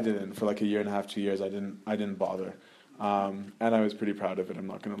 And so I didn't. For like a year and a half, 2 years, I didn't bother. And I was pretty proud of it, I'm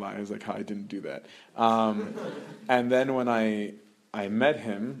not going to lie. I was like, I didn't do that. And then when I met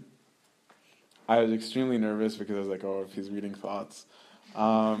him, I was extremely nervous because I was like, oh, if he's reading thoughts.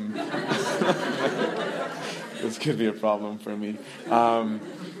 This could be a problem for me.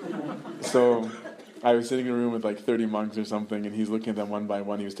 So I was sitting in a room with like 30 monks or something, and he's looking at them one by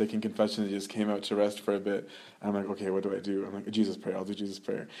one. He was taking confessions. He just came out to rest for a bit. And I'm like, okay, what do I do? I'm like, Jesus prayer. I'll do Jesus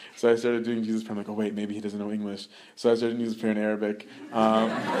prayer. So I started doing Jesus prayer. I'm like, oh wait, maybe he doesn't know English. So I started doing Jesus prayer in Arabic.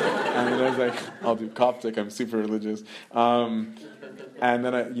 And then I was like, I'll do Coptic. I'm super religious. And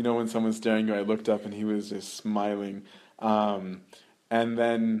then when someone's staring at you, I looked up and he was just smiling. And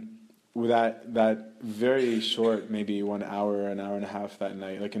then with that very short, maybe 1 hour, an hour and a half that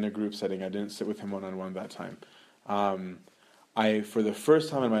night, like in a group setting, I didn't sit with him one-on-one that time. For the first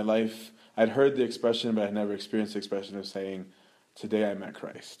time in my life, I'd heard the expression, but I had never experienced the expression of saying, today I met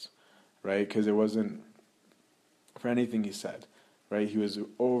Christ, right? Because it wasn't for anything he said, right? He was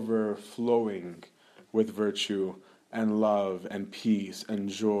overflowing with virtue and love and peace and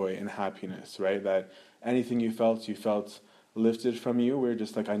joy and happiness, right? That anything you felt lifted from you. We're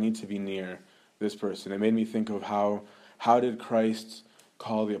just like, I need to be near this person. It made me think of how did Christ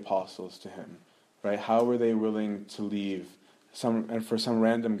call the apostles to him, right? How were they willing to leave for some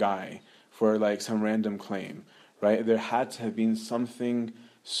random guy, for like some random claim, right? There had to have been something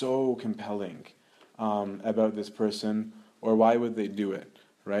so compelling about this person, or why would they do it,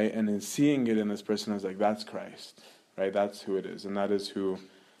 right? And in seeing it in this person, I was like, that's Christ, right? That's who it is, and that is who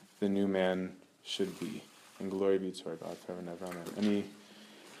the new man should be. And glory be to our God forever and ever. Amen. Any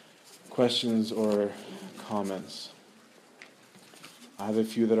questions or comments? I have a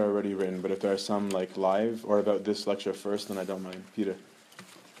few that are already written, but if there are some like live or about this lecture first, then I don't mind. Peter.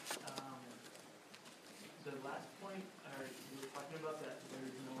 The last point, you were talking about that there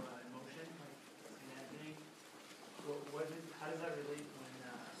is no emotion, like in Anthony. How does that relate when,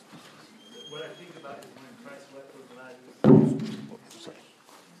 what I think about is when Christ wept with Lazarus. Sorry.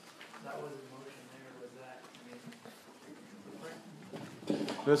 That was emotion there, was that,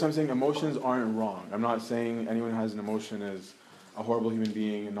 That's what I'm saying. Emotions aren't wrong. I'm not saying anyone who has an emotion is a horrible human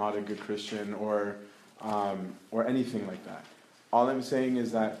being and not a good Christian or anything like that. All I'm saying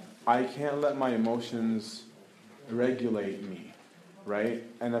is that I can't let my emotions regulate me, right?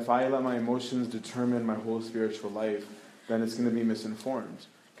 And if I let my emotions determine my whole spiritual life, then it's going to be misinformed.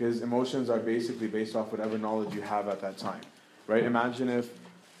 Because emotions are basically based off whatever knowledge you have at that time, right? Imagine if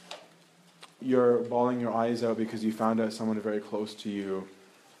you're bawling your eyes out because you found out someone very close to you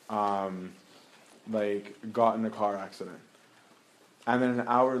got in a car accident. And then an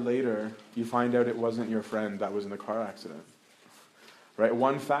hour later, you find out it wasn't your friend that was in the car accident. Right?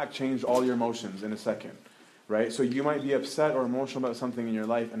 One fact changed all your emotions in a second. Right? So you might be upset or emotional about something in your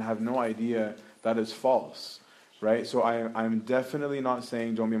life and have no idea that is false. Right? So I'm definitely not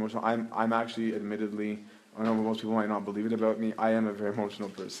saying don't be emotional. I'm actually, admittedly, I know most people might not believe it about me, I am a very emotional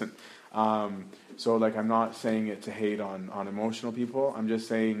person. So I'm not saying it to hate on emotional people. I'm just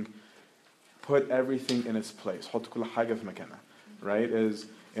saying put everything in its place. Right? Is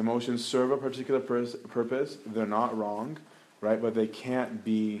emotions serve a particular purpose. They're not wrong, right? But they can't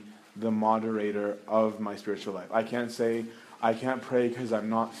be the moderator of my spiritual life. I can't say, I can't pray because I'm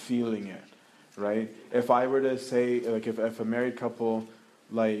not feeling it, right? If I were to say, like, if a married couple,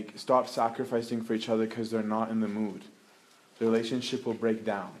 like, stop sacrificing for each other because they're not in the mood, the relationship will break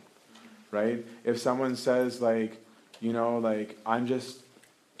down, right? If someone says, like, you know, like, I'm just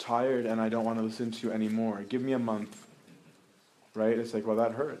tired and I don't want to listen to you anymore, give me a month, right? It's like, well,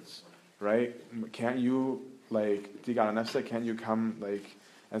 that hurts, right? Can't you, like, can't you come, like,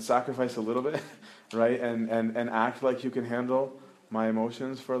 and sacrifice a little bit, right? And act like you can handle my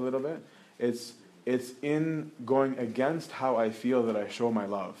emotions for a little bit. It's in going against how I feel that I show my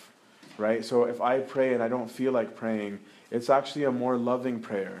love, right? So if I pray and I don't feel like praying, it's actually a more loving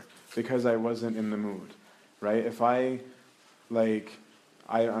prayer because I wasn't in the mood, right? If I, like,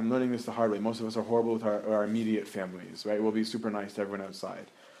 I'm learning this the hard way. Most of us are horrible with our immediate families, right? We'll be super nice to everyone outside,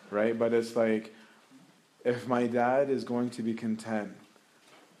 right? But it's like, if my dad is going to be content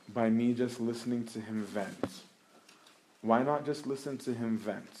by me just listening to him vent, why not just listen to him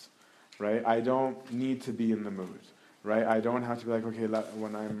vent, right? I don't need to be in the mood, right? I don't have to be like, okay,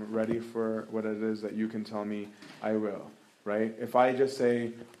 when I'm ready for what it is that you can tell me, I will, right? If I just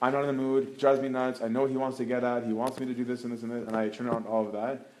say, I'm not in the mood, drives me nuts, I know what he wants to get at, he wants me to do this and this and this, and I turn on all of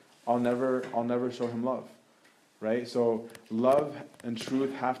that, I'll never show him love, right? So love and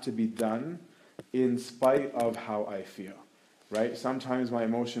truth have to be done in spite of how I feel, right? Sometimes my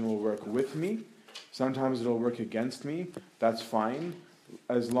emotion will work with me, sometimes it'll work against me, that's fine,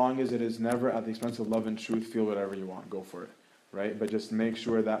 as long as it is never at the expense of love and truth. Feel whatever you want, go for it, right? But just make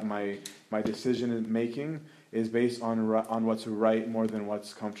sure that my decision in making is based on what's right more than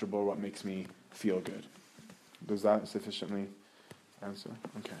what's comfortable, what makes me feel good. Does that sufficiently answer?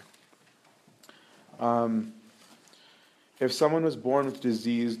 Okay. If someone was born with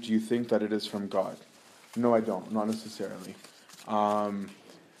disease, do you think that it is from God? No, I don't. Not necessarily.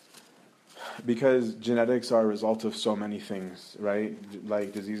 Because genetics are a result of so many things, right?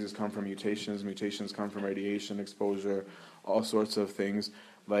 Like, diseases come from mutations come from radiation exposure, all sorts of things.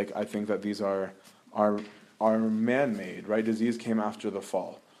 Like, I think that these are man-made, right? Disease came after the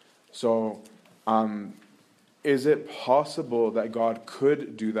fall. So, is it possible that God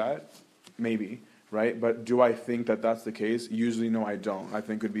could do that? Maybe, right? But do I think that that's the case? Usually, no, I don't. I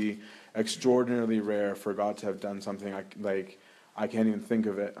think it would be extraordinarily rare for God to have done something like I can't even think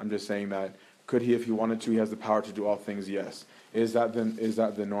of it. I'm just saying that, could he, if he wanted to, he has the power to do all things? Yes. Is that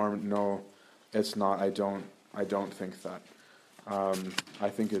the norm? No, it's not. I don't think that. I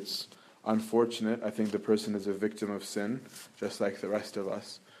think it's unfortunate. I think the person is a victim of sin, just like the rest of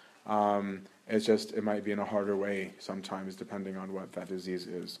us. It's just, it might be in a harder way sometimes, depending on what that disease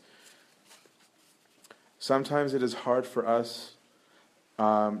is. Sometimes it is hard for us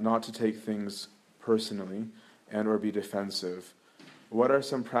not to take things personally and or be defensive. What are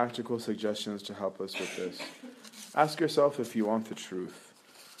some practical suggestions to help us with this? Ask yourself if you want the truth,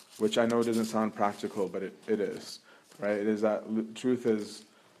 which I know doesn't sound practical, but it is, right? It is that truth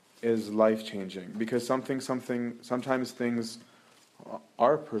is life-changing, because sometimes things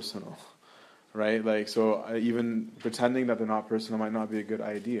are personal, right? Like, so even pretending that they're not personal might not be a good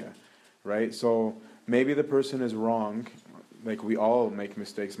idea, right? So maybe the person is wrong. Like, we all make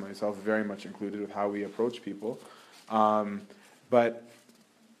mistakes, myself very much included, with how we approach people. But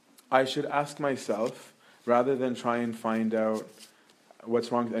I should ask myself, rather than try and find out what's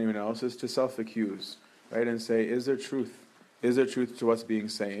wrong with anyone else, is to self-accuse, right? And say, is there truth? Is there truth to what's being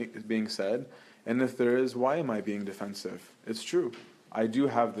said? And if there is, why am I being defensive? It's true. I do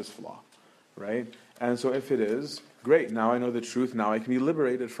have this flaw, right? And so if it is, great, now I know the truth, now I can be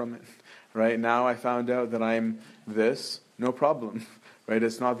liberated from it, right? Now I found out that I'm this, no problem, right?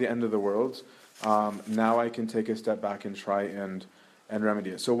 It's not the end of the world. Now I can take a step back and try and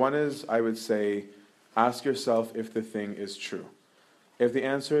remedy it. So one is, I would say, ask yourself if the thing is true. If the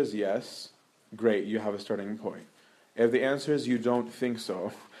answer is yes, great, you have a starting point. If the answer is you don't think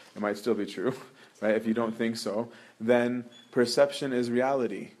so, it might still be true, right? If you don't think so, then perception is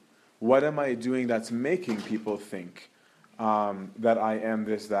reality. What am I doing that's making people think that I am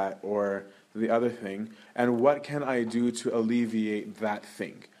this, that, or the other thing? And what can I do to alleviate that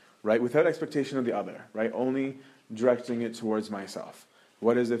thing, right? Without expectation of the other, right? Only directing it towards myself.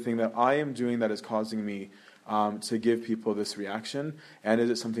 What is the thing that I am doing that is causing me to give people this reaction? And is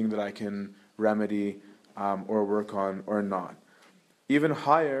it something that I can remedy or work on or not? Even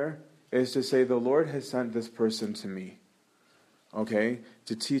higher is to say, the Lord has sent this person to me, okay,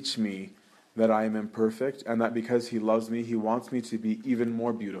 to teach me that I am imperfect, and that because he loves me, he wants me to be even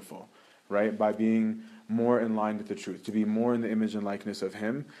more beautiful, right, by being more in line with the truth, to be more in the image and likeness of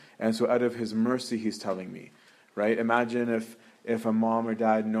him. And so out of his mercy, he's telling me, right? Imagine if a mom or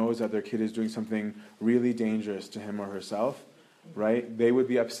dad knows that their kid is doing something really dangerous to him or herself, right? They would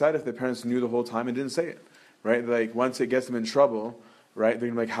be upset if their parents knew the whole time and didn't say it, right? Like, once it gets them in trouble, right, they're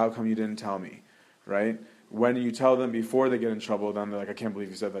going to be like, how come you didn't tell me, right? When you tell them before they get in trouble, then they're like, I can't believe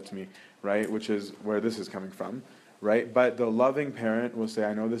you said that to me, right? Which is where this is coming from, right? But the loving parent will say,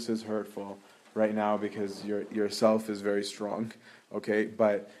 I know this is hurtful right now because your self is very strong, okay?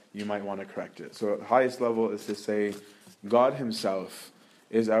 But you might want to correct it. So the highest level is to say, God himself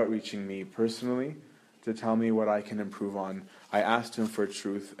is outreaching me personally to tell me what I can improve on. I asked him for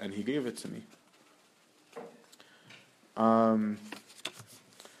truth, and he gave it to me.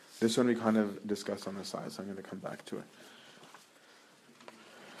 This one we kind of discussed on the side, so I'm going to come back to it.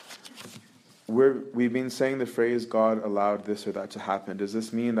 We've been saying the phrase, God allowed this or that to happen. Does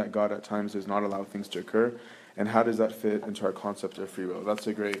this mean that God at times does not allow things to occur? And how does that fit into our concept of free will? That's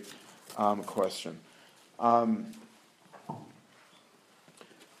a great question.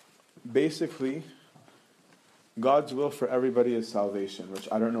 Basically, God's will for everybody is salvation, which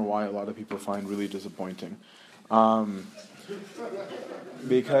I don't know why a lot of people find really disappointing.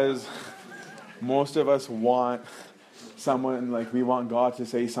 Because most of us want someone, like, we want God to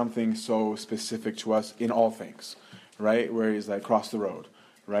say something so specific to us in all things, right? Where he's like, cross the road,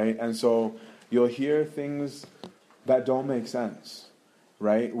 right? And so you'll hear things that don't make sense,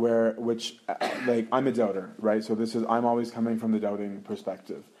 right? Which, like, I'm a doubter, right? So I'm always coming from the doubting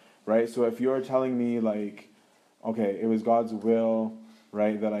perspective, right? So if you're telling me, like, okay, it was God's will,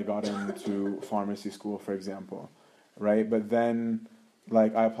 right, that I got into pharmacy school, for example, right? But then,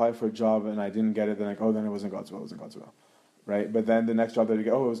 like, I applied for a job and I didn't get it, then like, oh, then it wasn't God's will, it wasn't God's will, right? But then the next job that you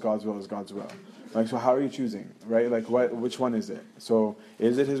get, oh, it was God's will, it was God's will. Like, so how are you choosing, right? Like, which one is it? So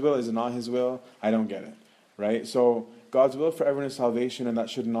is it his will, is it not his will? I don't get it, right? So God's will for everyone is salvation, and that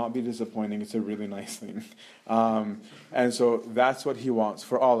should not be disappointing. It's a really nice thing. And so that's what he wants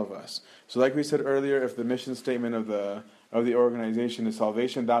for all of us. So like we said earlier, if the mission statement of the organization is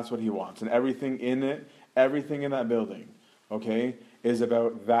salvation, that's what he wants. And everything in it, everything in that building, okay, is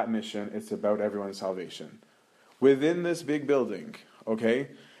about that mission. It's about everyone's salvation. Within this big building, okay,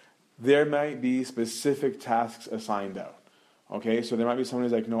 there might be specific tasks assigned out. Okay, so there might be someone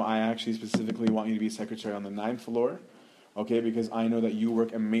who's like, no, I actually specifically want you to be secretary on the 9th floor, okay, because I know that you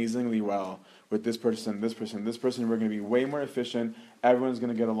work amazingly well with this person, this person, this person. We're going to be way more efficient. Everyone's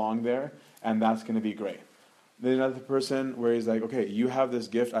going to get along there, and that's going to be great. There's another person where he's like, okay, you have this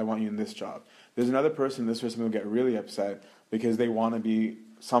gift, I want you in this job. There's another person, this person will get really upset because they want to be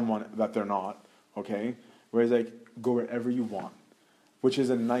someone that they're not, okay? Where he's like, go wherever you want, which is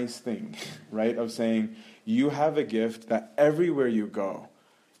a nice thing, right? Of saying, you have a gift that everywhere you go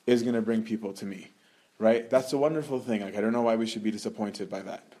is going to bring people to me, right? That's a wonderful thing. Like, I don't know why we should be disappointed by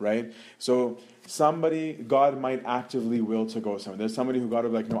that, right? So God might actively will to go somewhere. There's somebody who God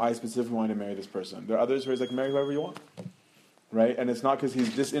will be like, no, I specifically want to marry this person. There are others where he's like, marry whoever you want, right? And it's not because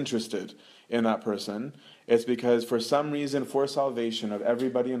he's disinterested in that person. It's because for some reason, for salvation of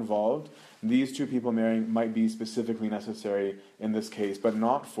everybody involved, these two people marrying might be specifically necessary in this case, but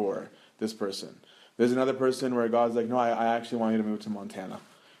not for this person. There's another person where God's like, no, I actually want you to move to Montana.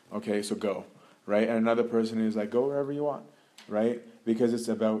 Okay, so go, right? And another person who's like, go wherever you want, right? Because it's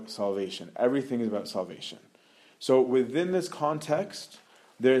about salvation. Everything is about salvation. So within this context,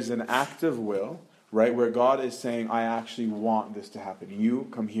 there's an active will, right, where God is saying, I actually want this to happen. You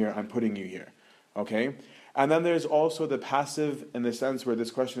come here, I'm putting you here, okay? And then there's also the passive, in the sense where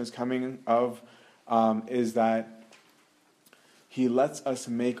this question is coming of, is that he lets us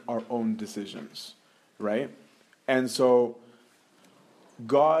make our own decisions, right? And so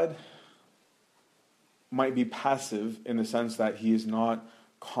God might be passive in the sense that he is not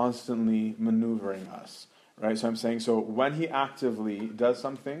constantly maneuvering us, right? So I'm saying, so when he actively does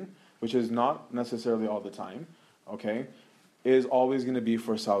something, which is not necessarily all the time, okay, is always going to be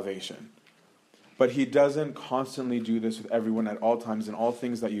for salvation. But he doesn't constantly do this with everyone at all times in all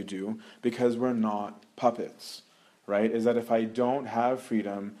things that you do, because we're not puppets, right? Is that if I don't have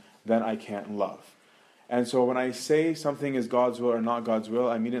freedom, then I can't love. And so when I say something is God's will or not God's will,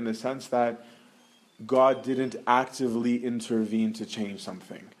 I mean in the sense that God didn't actively intervene to change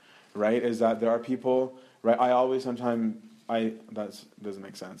something, right? Is that there are people, right? That doesn't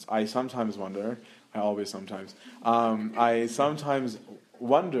make sense. I sometimes wonder,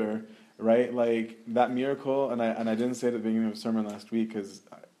 right, like that miracle, and I didn't say it at the beginning of the sermon last week because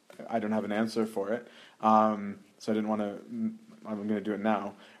I don't have an answer for it, so I didn't want to, I'm going to do it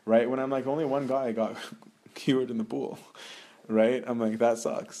now, right? When I'm like, only one guy got cured in the pool, right? I'm like, that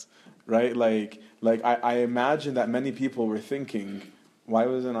sucks, right? Like I imagine that many people were thinking, why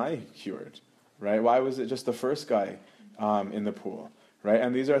wasn't I cured, right? Why was it just the first guy in the pool, right?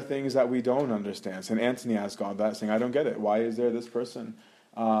 And these are things that we don't understand. St. Anthony asked God that, saying, I don't get it. Why is there this person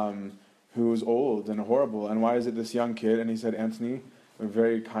who's old and horrible, and why is it this young kid? And he said, Anthony,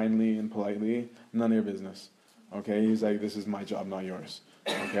 very kindly and politely, none of your business. Okay, he's like, this is my job, not yours.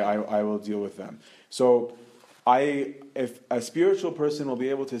 Okay, I will deal with them. So if a spiritual person will be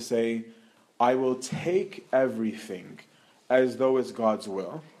able to say, I will take everything as though it's God's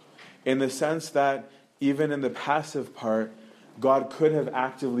will, in the sense that even in the passive part, God could have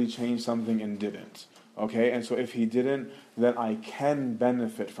actively changed something and didn't. Okay, and so if he didn't, then I can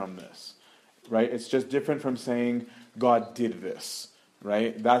benefit from this. Right? It's just different from saying God did this.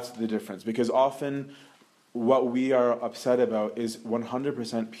 Right? That's the difference. Because often what we are upset about is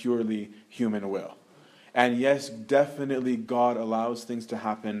 100% purely human will. And yes, definitely God allows things to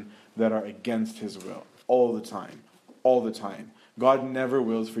happen that are against his will. All the time. All the time. God never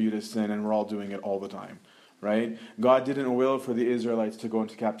wills for you to sin, and we're all doing it all the time. Right? God didn't will for the Israelites to go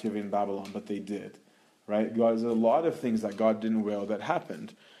into captivity in Babylon, but they did. Right? There's a lot of things that God didn't will that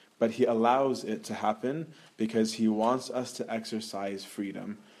happened. But he allows it to happen because he wants us to exercise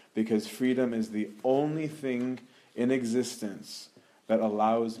freedom. Because freedom is the only thing in existence that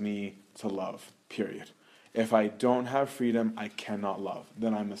allows me to love, period. If I don't have freedom, I cannot love.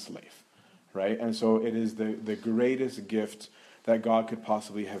 Then I'm a slave. Right? And so it is the greatest gift that God could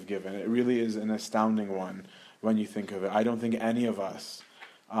possibly have given. It really is an astounding one when you think of it. I don't think any of us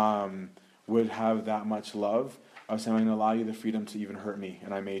would have that much love. I was saying, I'm going to allow you the freedom to even hurt me,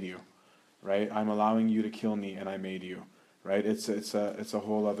 and I made you. Right? I'm allowing you to kill me, and I made you. Right? It's a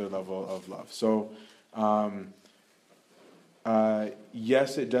whole other level of love. So,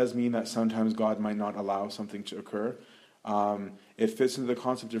 yes, it does mean that sometimes God might not allow something to occur. It fits into the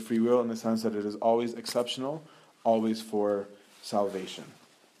concept of free will in the sense that it is always exceptional, always for salvation.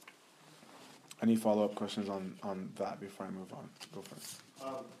 Any follow-up questions on that before I move on? Go for it.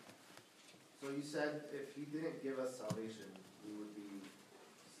 So you said if he didn't give us salvation, we would be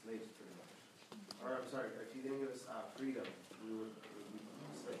slaves pretty much. Or I'm sorry, if he didn't give us freedom, we would be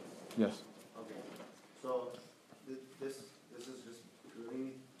slaves. Yes. Okay. So this is just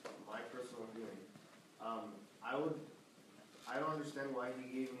really my personal feeling. I don't understand why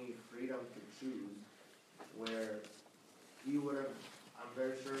he gave me freedom to choose, where he would have. I'm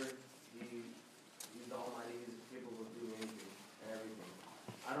very sure he's the Almighty. He's capable of doing anything and everything.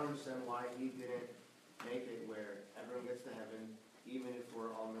 I don't understand why he didn't make it where everyone gets to heaven, even if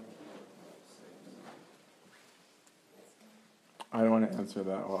we're all meant to be slaves. I don't want to answer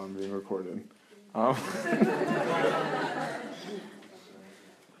that while I'm being recorded.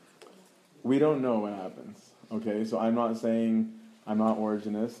 We don't know what happens. Okay, so I'm not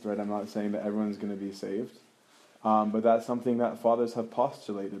originist, right? I'm not saying that everyone's going to be saved. But that's something that fathers have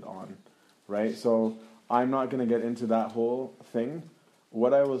postulated on, right? So I'm not going to get into that whole thing.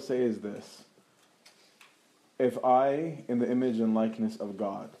 What I will say is this. If I, in the image and likeness of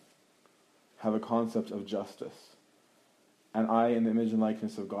God, have a concept of justice, and I, in the image and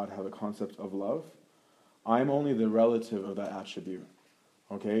likeness of God, have a concept of love, I'm only the relative of that attribute,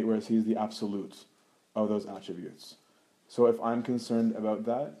 okay? Whereas he's the absolute of those attributes. So if I'm concerned about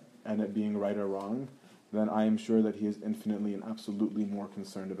that, and it being right or wrong, then I am sure that he is infinitely and absolutely more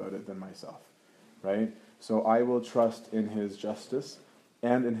concerned about it than myself, right? So I will trust in his justice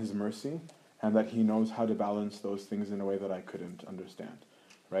and in his mercy, and that he knows how to balance those things in a way that I couldn't understand,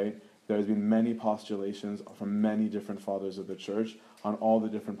 right? There's been many postulations from many different fathers of the church on all the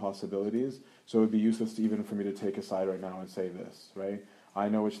different possibilities, so it would be useless even for me to take a side right now and say this, right? I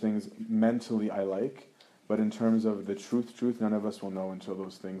know which things mentally I like, but in terms of the truth, none of us will know until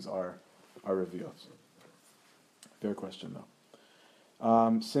those things are revealed. Fair question,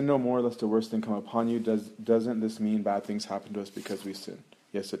 though. Sin no more, lest a worse thing come upon you. Doesn't this mean bad things happen to us because we sin?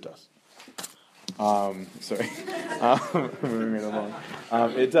 Yes, it does. Sorry. Moving right along.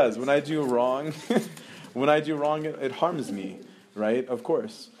 It does. When I do wrong, it harms me, right? Of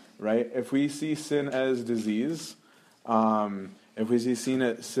course, right? If we see sin as disease, if we see sin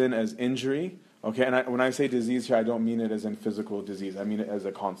as injury, okay, and when I say disease here, I don't mean it as in physical disease. I mean it as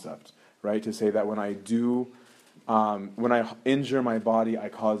a concept, right? To say that when I injure my body, I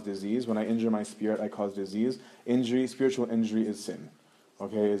cause disease. When I injure my spirit, I cause disease. Spiritual injury is sin,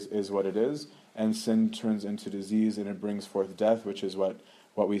 okay, is what it is. And sin turns into disease, and it brings forth death, which is what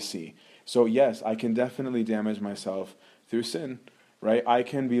we see. So yes, I can definitely damage myself through sin, right? I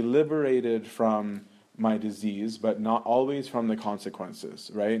can be liberated from my disease, but not always from the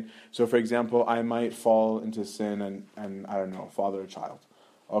consequences, right? So for example, I might fall into sin and I don't know, father a child.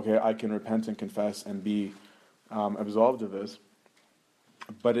 Okay, I can repent and confess and be absolved of this,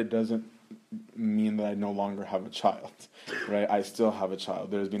 but it doesn't mean that I no longer have a child, right? I still have a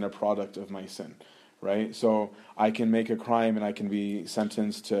child. There's been a product of my sin, right? So I can make a crime and I can be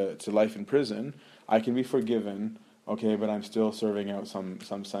sentenced to life in prison. I can be forgiven, okay, but I'm still serving out some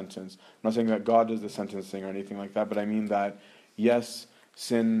sentence. I'm not saying that God does the sentencing or anything like that, but I mean that, yes,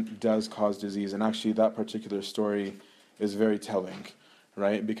 sin does cause disease. And actually that particular story is very telling,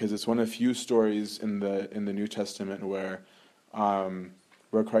 right? Because it's one of few stories in the New Testament where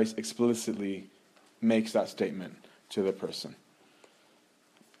Christ explicitly makes that statement to the person.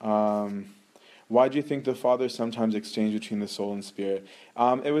 Why do you think the Father sometimes exchanged between the soul and spirit?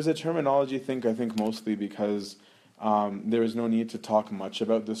 It was a terminology I think mostly because there was no need to talk much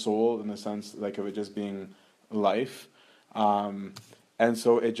about the soul in the sense like of it just being life. And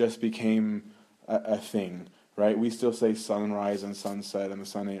so it just became a thing, right? We still say sunrise and sunset, and the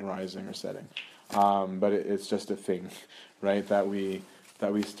sun ain't rising or setting. But it's just a thing, right? That we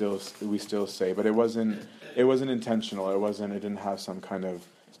still say. But it wasn't intentional. It didn't have some kind of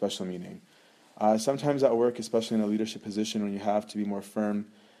special meaning. Sometimes at work, especially in a leadership position, when you have to be more firm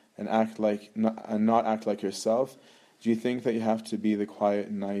and not act like yourself, do you think that you have to be the quiet,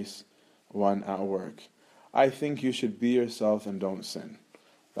 nice one at work? I think you should be yourself and don't sin.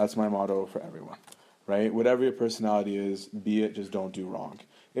 That's my motto for everyone, right? Whatever your personality is, be it, just don't do wrong.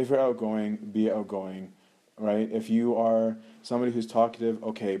 If you're outgoing, be outgoing, right? If you are somebody who's talkative,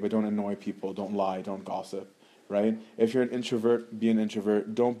 okay, but don't annoy people, don't lie, don't gossip, right? If you're an introvert, be an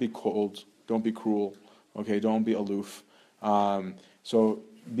introvert. Don't be cold, don't be cruel, okay? Don't be aloof. So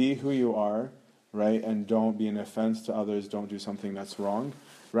be who you are, right? And don't be an offense to others. Don't do something that's wrong,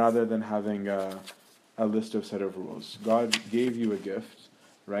 rather than having a list of set of rules. God gave you a gift,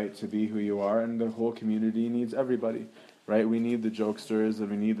 right, to be who you are, and the whole community needs everybody, right? We need the jokesters,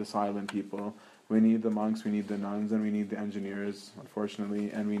 and we need the silent people. We need the monks, we need the nuns, and we need the engineers, unfortunately,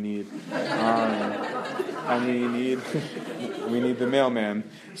 and we need we need the mailman.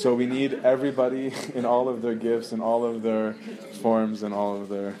 So we need everybody in all of their gifts, and all of their forms, and all of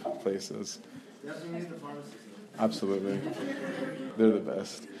their places. Absolutely, they're the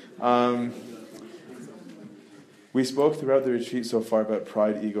best. We spoke throughout the retreat so far about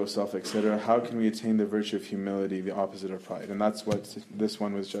pride, ego, self, etc. How can we attain the virtue of humility, the opposite of pride? And that's what this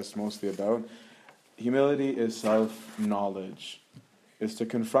one was just mostly about. Humility is self-knowledge. Is to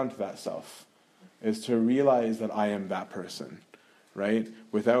confront that self. Is to realize that I am that person, right?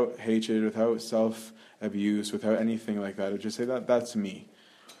 Without hatred, without self-abuse, without anything like that. Just say that's me,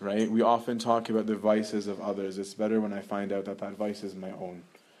 right? We often talk about the vices of others. It's better when I find out that vice is my own.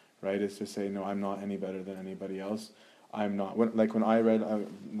 Right, is to say, no, I'm not any better than anybody else. I'm not. When I read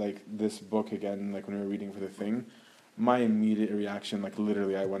this book again, when we were reading for the thing, my immediate reaction,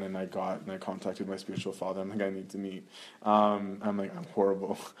 literally, I went and I contacted my spiritual father. I'm I need to meet. I'm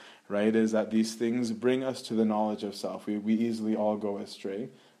horrible, right? Is that these things bring us to the knowledge of self. We easily all go astray.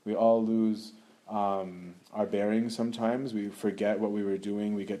 We all lose our bearings sometimes. We forget what we were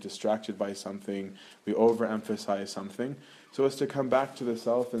doing. We get distracted by something. We overemphasize something. So it's to come back to the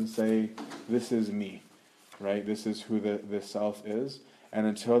self and say, this is me, right? This is who the self is. And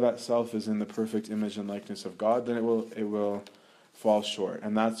until that self is in the perfect image and likeness of God, then it will fall short.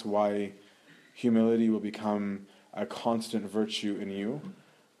 And that's why humility will become a constant virtue in you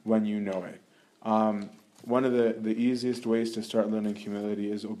when you know it. One of the easiest ways to start learning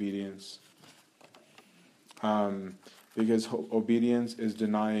humility is obedience. Because obedience is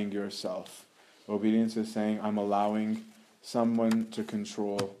denying yourself. Obedience is saying, I'm allowing someone to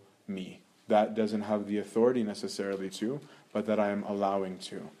control me. That doesn't have the authority necessarily to, but that I am allowing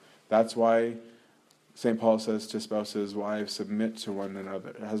to. That's why St. Paul says to spouses, wives, submit to one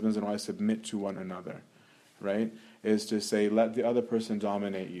another. Husbands and wives, submit to one another. Right? Is to say, let the other person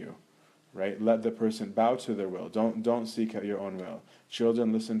dominate you. Right? Let the person bow to their will. Don't seek out your own will.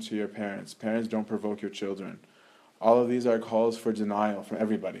 Children, listen to your parents. Parents, don't provoke your children. All of these are calls for denial from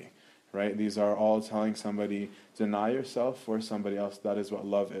everybody. Right? These are all telling somebody, deny yourself for somebody else. That is what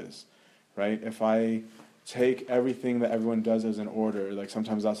love is. Right? If I take everything that everyone does as an order,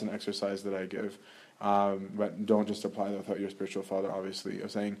 sometimes that's an exercise that I give, but don't just apply that without your spiritual father, obviously,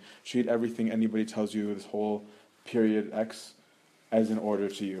 of saying, treat everything anybody tells you this whole period X as an order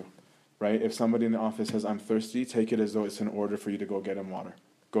to you. Right? If somebody in the office says, I'm thirsty, take it as though it's an order for you to go get him water.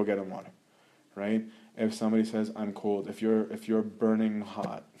 Go get him water. Right? If somebody says, I'm cold, if you're burning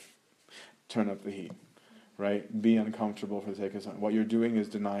hot, turn up the heat, right? Be uncomfortable for the sake of something. What you're doing is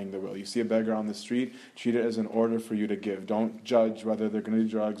denying the will. You see a beggar on the street, treat it as an order for you to give. Don't judge whether they're going to do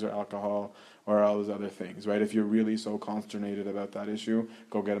drugs or alcohol or all those other things, right? If you're really so consternated about that issue,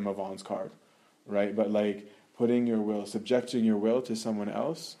 go get him a Vaughn's card, right? But putting your will, subjecting your will to someone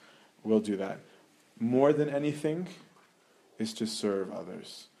else, we'll do that. More than anything is to serve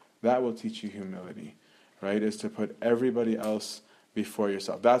others. That will teach you humility, right? Is to put everybody else before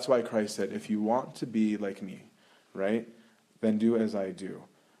yourself. That's why Christ said, if you want to be like me, right, then do as I do,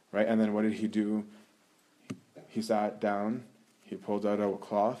 right? And then what did he do? He sat down, he pulled out a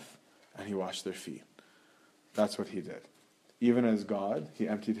cloth, and he washed their feet. That's what he did. Even as God, he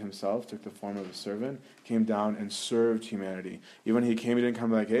emptied himself, took the form of a servant, came down and served humanity. Even when he came, he didn't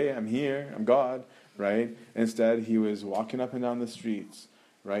come like, hey, I'm here, I'm God, right? Instead, he was walking up and down the streets,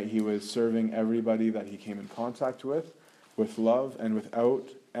 right? He was serving everybody that he came in contact with love and without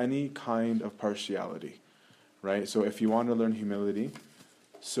any kind of partiality, right? So if you want to learn humility,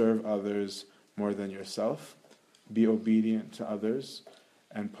 serve others more than yourself, be obedient to others,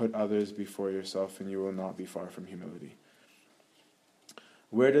 and put others before yourself, and you will not be far from humility.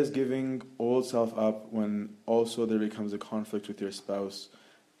 Where does giving old self up when also there becomes a conflict with your spouse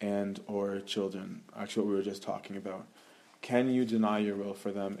and or children? Actually, what we were just talking about. Can you deny your will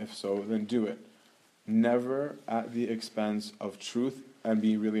for them? If so, then do it. Never at the expense of truth, and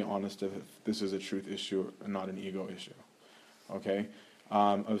be really honest if this is a truth issue and not an ego issue. Okay?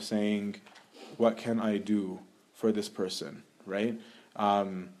 Of saying, what can I do for this person, right?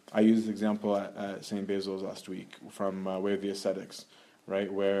 I used this example at St. Basil's last week from Way of the Ascetics,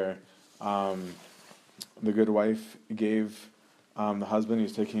 right? Where the good wife gave the husband, he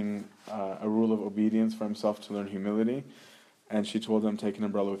was taking a rule of obedience for himself to learn humility, and she told him, take an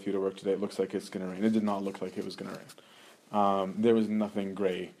umbrella with you to work today. It looks like it's going to rain. It did not look like it was going to rain. There was nothing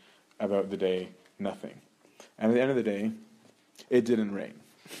gray about the day, nothing. And at the end of the day, it didn't rain,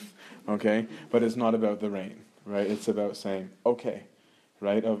 okay? But it's not about the rain, right? It's about saying, okay,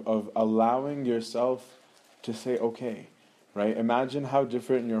 right? Of allowing yourself to say, okay, right? Imagine how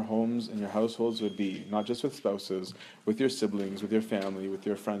different your homes and your households would be, not just with spouses, with your siblings, with your family, with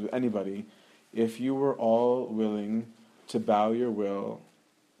your friends, with anybody, if you were all willing to bow your will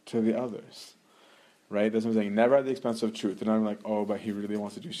to the others, right? That's what I'm saying. Never at the expense of truth. And I'm like, oh, but he really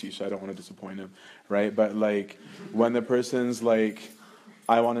wants to do shisha. I don't want to disappoint him, right? But like, when the person's like,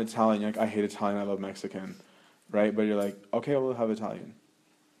 I want Italian, you're like, I hate Italian, I love Mexican, right? But you're like, okay, we'll have Italian,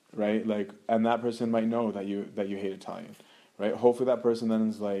 right? Like, and that person might know that you hate Italian, right? Hopefully that person then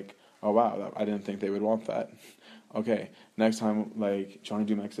is like, oh wow, I didn't think they would want that. Okay, next time, like, do you want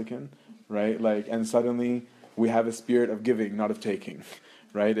to do Mexican, right? Like, and suddenly we have a spirit of giving, not of taking,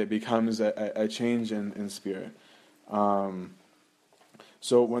 right? It becomes a change in spirit.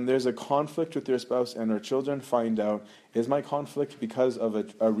 So when there's a conflict with your spouse and our children, find out, is my conflict because of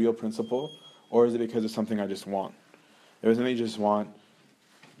a real principle, or is it because of something I just want? If it's something you just want,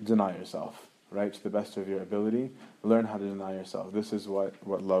 deny yourself, right? To the best of your ability, learn how to deny yourself. This is what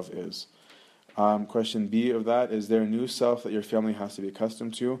love is. Question B of that, is there a new self that your family has to be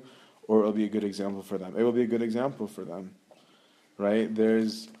accustomed to, or it will be a good example for them? It will be a good example for them, right?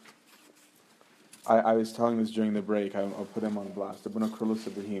 I was telling this during the break, I'll put him on blast, Abuna Kurlus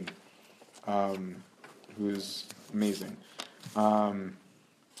Ibrahim, who's amazing.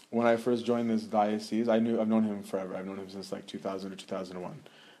 When I first joined this diocese, I've known him forever. I've known him since like 2000 or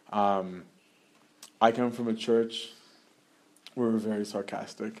 2001. I come from a church where we're very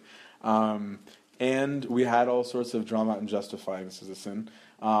sarcastic. And we had all sorts of drama and justifying this as a sin.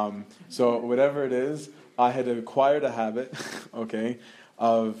 So whatever it is, I had acquired a habit, okay,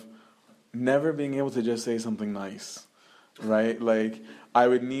 of never being able to just say something nice, right? Like, I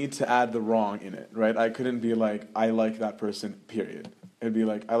would need to add the wrong in it, right? I couldn't be like, I like that person, period. It'd be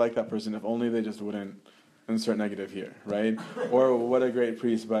like, I like that person if only they just wouldn't insert negative here, right? Or what a great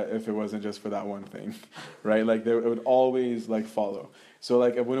priest, but if it wasn't just for that one thing, right? Like, it would always, like, follow. So,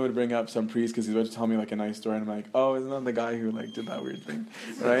 like, if one would bring up some priest because he's about to tell me, like, a nice story, and I'm like, oh, isn't that the guy who, like, did that weird thing,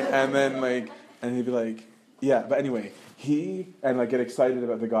 right? And then, like, and he'd be like, yeah, but anyway, and, like, get excited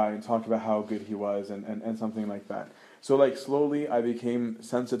about the guy and talk about how good he was and something like that. So, like, slowly I became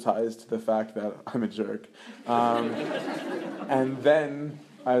sensitized to the fact that I'm a jerk. And then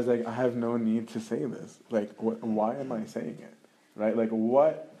I was like, I have no need to say this. Like, why am I saying it, right? Like,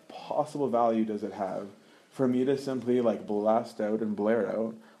 what possible value does it have for me to simply, like, blast out and blare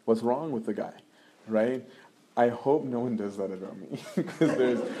out what's wrong with the guy, right? I hope no one does that about me, because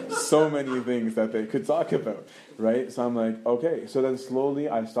there's so many things that they could talk about, right? So I'm like, okay. So then slowly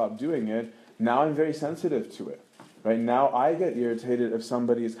I stopped doing it. Now I'm very sensitive to it, right? Now I get irritated if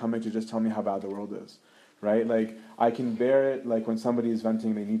somebody is coming to just tell me how bad the world is, right? Like, I can bear it, like, when somebody is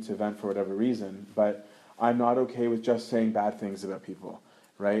venting, they need to vent for whatever reason, but I'm not okay with just saying bad things about people,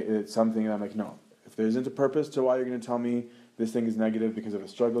 right? It's something that I'm like, no. If there isn't a purpose to why you're going to tell me this thing is negative because of a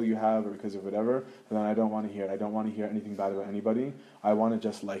struggle you have or because of whatever, then I don't want to hear it. I don't want to hear anything bad about anybody. I want to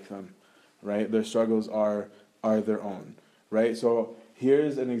just like them, right? Their struggles are their own, right? So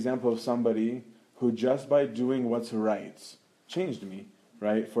here's an example of somebody who just by doing what's right changed me,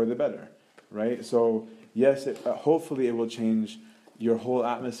 right, for the better, right? So yes, hopefully it will change your whole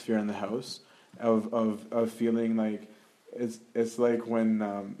atmosphere in the house of feeling like it's like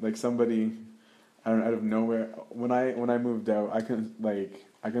when like somebody, I don't know, out of nowhere, when I moved out, I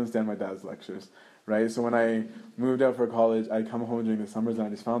couldn't stand my dad's lectures, right? So when I moved out for college, I come home during the summers and I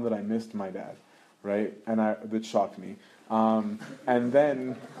just found that I missed my dad, right? And that shocked me. And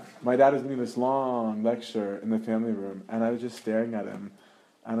then my dad was giving this long lecture in the family room, and I was just staring at him,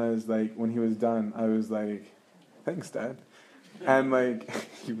 and I was like, when he was done, I was like, "Thanks, Dad." And like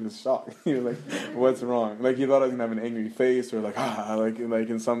he was shocked. He was like, "What's wrong?" Like he thought I was gonna have an angry face or like like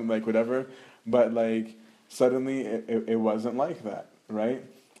in some like whatever. But like suddenly it wasn't like that, right?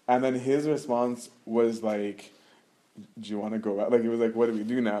 And then his response was like, "Do you want to go out?" Like it was like, "What do we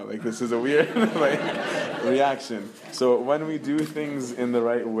do now?" Like this is a weird like reaction. So when we do things in the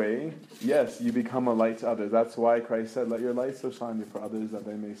right way, yes, you become a light to others. That's why Christ said, "Let your light so shine before others that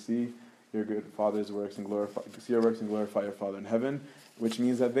they may see your good Father's works and see your works and glorify your Father in heaven," which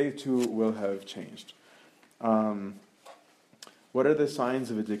means that they too will have changed. What are the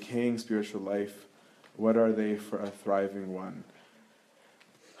signs of a decaying spiritual life? What are they for a thriving one?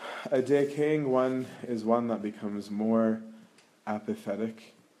 A decaying one is one that becomes more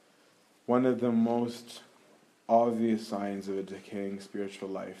apathetic. One of the most obvious signs of a decaying spiritual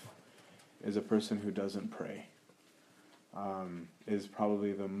life is a person who doesn't pray. Is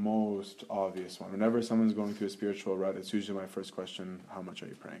probably the most obvious one. Whenever someone's going through a spiritual rut, it's usually my first question, how much are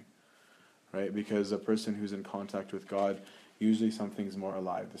you praying? Right? Because a person who's in contact with God, usually something's more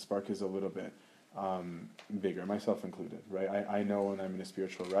alive. The spark is a little bit bigger, myself included, right? I know when I'm in a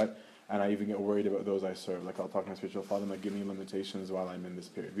spiritual rut, and I even get worried about those I serve. Like I'll talk to my spiritual father, I'm like, give me limitations while I'm in this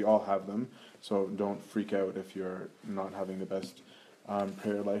period. We all have them, so don't freak out if you're not having the best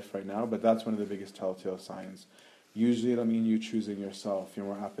prayer life right now, but that's one of the biggest telltale signs. Usually it'll mean you choosing yourself. You're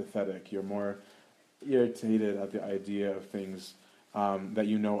more apathetic. You're more irritated at the idea of things that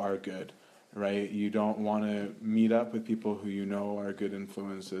you know are good, right? You don't want to meet up with people who you know are good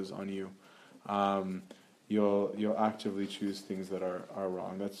influences on you. You'll actively choose things that are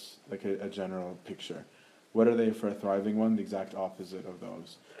wrong. That's like a general picture. What are they for a thriving one? The exact opposite of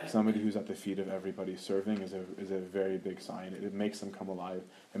those. Somebody who's at the feet of everybody serving is a very big sign. It makes them come alive.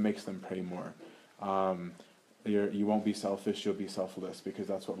 It makes them pray more. You won't be selfish, you'll be selfless, because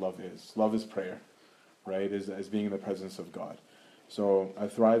that's what love is. Love is prayer, right? Is being in the presence of God. So a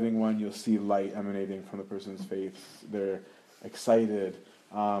thriving one, you'll see light emanating from the person's face. They're excited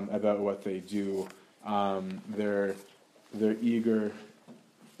about what they do. They're eager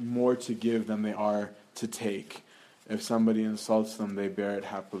more to give than they are to take. If somebody insults them, they bear it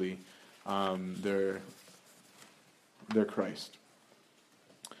happily. They're Christ.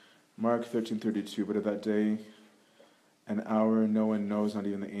 Mark 13:32, but at that day, an hour, no one knows, not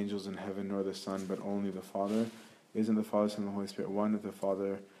even the angels in heaven, nor the Son, but only the Father. Isn't the Father, Son, and the Holy Spirit one? If the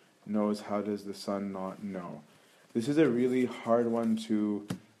Father knows, how does the Son not know? This is a really hard one to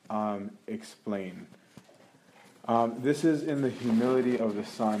explain. This is in the humility of the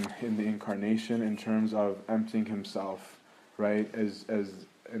Son in the incarnation, in terms of emptying himself, right, as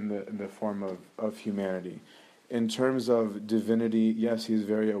in the form of humanity. In terms of divinity, yes, he's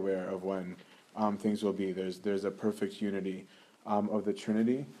very aware of when things will be. There's a perfect unity of the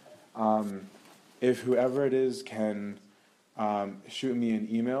Trinity. If whoever it is can shoot me an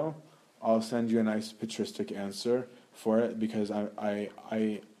email, I'll send you a nice patristic answer for it, because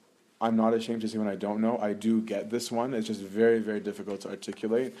I'm not ashamed to say when I don't know. I do get this one. It's just very, very difficult to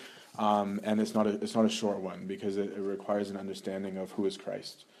articulate, and it's not a short one, because it requires an understanding of who is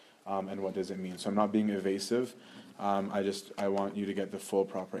Christ. And what does it mean? So I'm not being evasive. I want you to get the full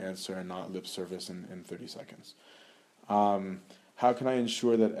proper answer and not lip service in 30 seconds. How can I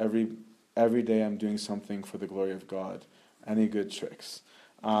ensure that every day I'm doing something for the glory of God? Any good tricks?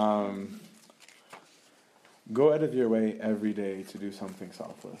 Go out of your way every day to do something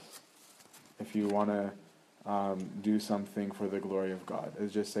selfless. If you want to do something for the glory of God,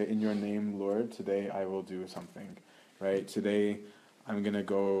 is just say, in your name, Lord, today I will do something. Right? Today I'm going to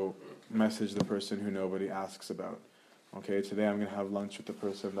go message the person who nobody asks about. Okay, today I'm going to have lunch with the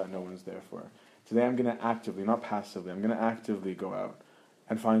person that no one's there for. Today I'm going to actively, not passively, I'm going to actively go out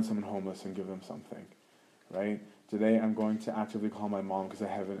and find someone homeless and give them something. Right? Today I'm going to actively call my mom, because I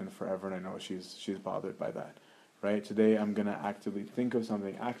haven't in forever and I know she's bothered by that. Right? Today I'm going to actively think of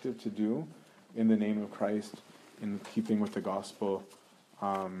something active to do in the name of Christ, in keeping with the gospel,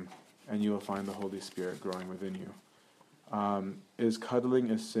 and you will find the Holy Spirit growing within you. Is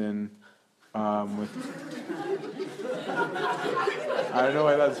cuddling a sin with... I don't know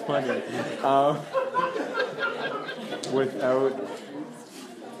why that's funny.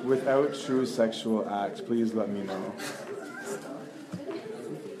 Without true sexual acts, please let me know.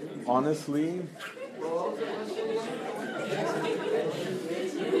 Honestly,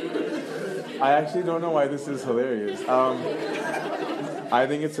 I actually don't know why this is hilarious. I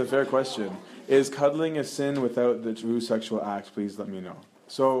think it's a fair question. Is cuddling a sin without the true sexual act? Please let me know.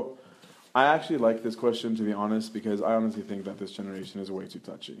 So, I actually like this question, to be honest, because I honestly think that this generation is way too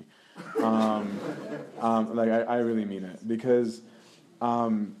touchy. I really mean it. Because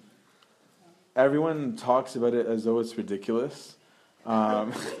everyone talks about it as though it's ridiculous.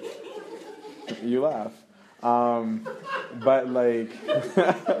 You laugh. But like,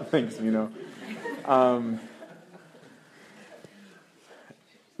 thanks,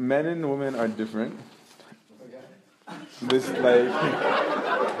 men and women are different. This, like,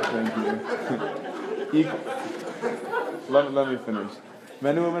 thank you. Let me finish.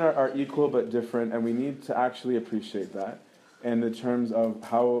 Men and women are equal but different, and we need to actually appreciate that in the terms of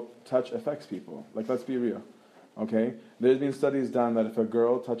how touch affects people. Like, let's be real, okay? There's been studies done that if a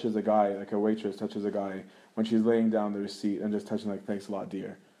girl touches a guy, like a waitress touches a guy, when she's laying down the receipt and just touching, like, thanks a lot,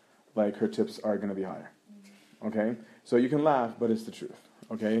 dear, like, her tips are going to be higher, okay? So you can laugh, but it's the truth,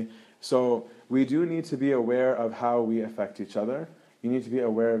 okay? So we do need to be aware of how we affect each other. You need to be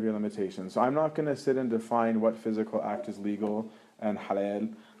aware of your limitations. So I'm not going to sit and define what physical act is legal and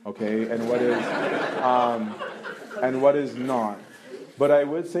halal, okay, and what is not. But I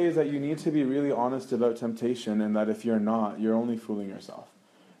would say is that you need to be really honest about temptation, and that if you're not, you're only fooling yourself,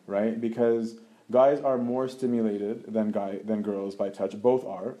 right? Because guys are more stimulated than girls by touch. Both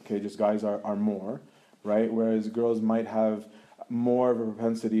are, okay, just guys are more, right? Whereas girls might have more of a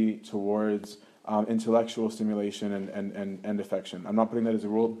propensity towards intellectual stimulation and affection. I'm not putting that as a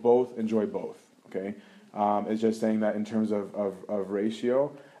rule. Both enjoy both, okay? It's just saying that in terms of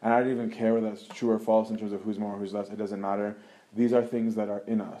ratio, and I don't even care whether that's true or false in terms of who's more or who's less. It doesn't matter. These are things that are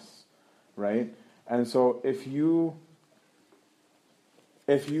in us, right? And so if you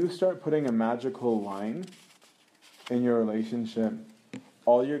start putting a magical line in your relationship,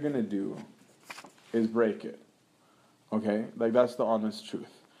 all you're going to do is break it. Okay? Like, that's the honest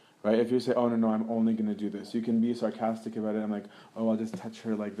truth. Right? If you say, oh, no, I'm only going to do this. You can be sarcastic about it. I'm like, oh, I'll just touch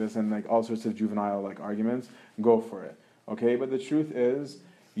her like this, and like all sorts of juvenile like arguments. Go for it. Okay? But the truth is,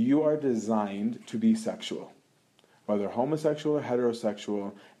 you are designed to be sexual. Whether homosexual or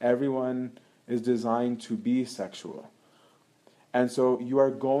heterosexual, everyone is designed to be sexual. And so you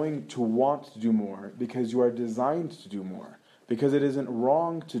are going to want to do more because you are designed to do more. Because it isn't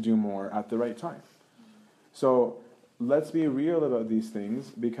wrong to do more at the right time. So let's be real about these things,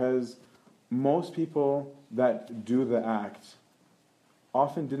 because most people that do the act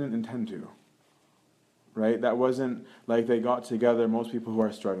often didn't intend to. Right? That wasn't like they got together. Most people who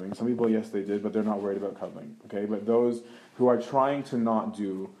are struggling, some people, yes, they did, but they're not worried about cuddling. Okay? But those who are trying to not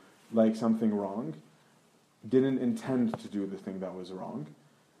do like something wrong didn't intend to do the thing that was wrong.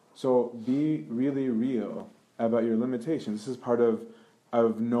 So be really real about your limitations. This is part of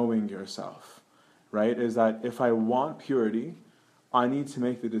knowing yourself. Right? Is that if I want purity, I need to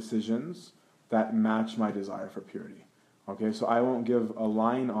make the decisions that match my desire for purity. Okay? So I won't give a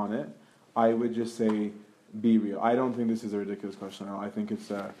line on it. I would just say, be real. I don't think this is a ridiculous question at all. I think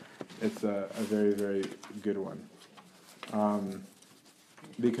it's a very, very good one.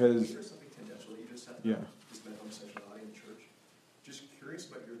 Because... Here's something tangential that you just said. Yeah. Just about homosexuality in the church. Just curious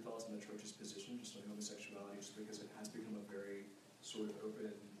about your thoughts on the church's position just on homosexuality, just because it has become a very sort of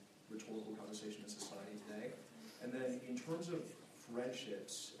open, rhetorical conversation in society today. And then in terms of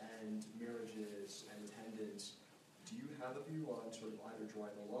friendships and marriages and attendance, do you have a view on sort of either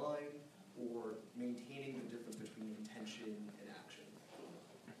drawing the line or maintaining the difference between intention and action?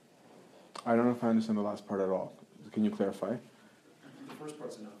 I don't know if I understand the last part at all. Can you clarify? The first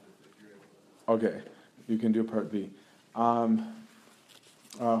part's enough if you're able to. Okay, you can do part B.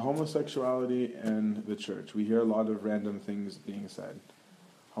 Homosexuality and the church. We hear a lot of random things being said.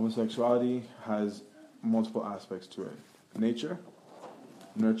 Homosexuality has multiple aspects to it. Nature,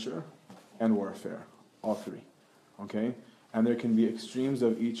 nurture, and warfare. All three. Okay? And there can be extremes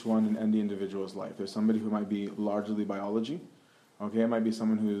of each one in any individual's life. There's somebody who might be largely biology. Okay? It might be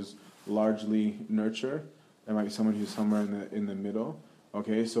someone who's largely nurture. There might be someone who's somewhere in the middle.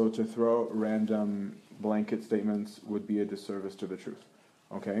 Okay? So to throw random blanket statements would be a disservice to the truth.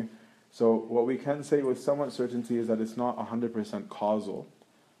 Okay? So what we can say with somewhat certainty is that it's not 100% causal.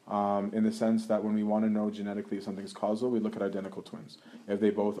 in the sense that when we want to know genetically if something's causal, we look at identical twins. If they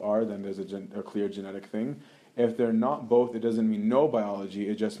both are, then there's a clear genetic thing. If they're not both, it doesn't mean no biology,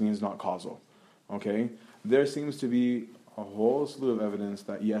 it just means not causal. Okay? There seems to be a whole slew of evidence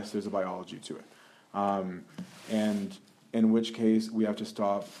that yes, there's a biology to it. And in which case, we have to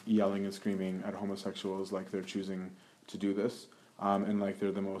stop yelling and screaming at homosexuals like they're choosing to do this, and like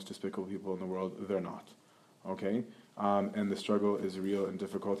they're the most despicable people in the world. They're not. Okay? And the struggle is real and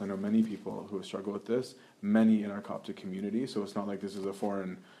difficult. I know many people who struggle with this, many in our Coptic community, so it's not like this is a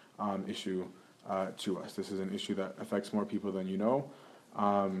foreign issue to us. This is an issue that affects more people than you know.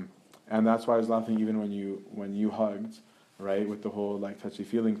 And that's why I was laughing even when you hugged, right, with the whole like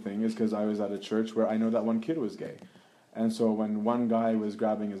touchy-feeling thing, is because I was at a church where I know that one kid was gay. And so when one guy was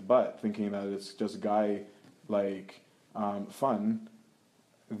grabbing his butt, thinking that it's just guy, like, fun,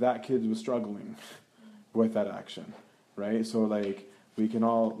 that kid was struggling with that action, right? So, like, we can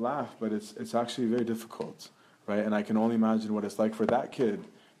all laugh, but it's actually very difficult, right? And I can only imagine what it's like for that kid,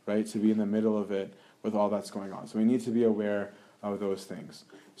 right, to be in the middle of it with all that's going on. So we need to be aware of those things.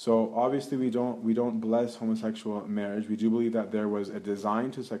 So obviously we don't bless homosexual marriage. We do believe that there was a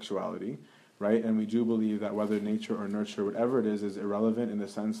design to sexuality, right? And we do believe that whether nature or nurture, whatever it is irrelevant in the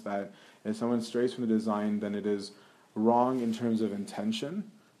sense that if someone strays from the design, then it is wrong in terms of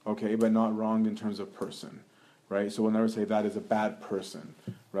intention, okay, but not wrong in terms of person, right? So we'll never say that is a bad person,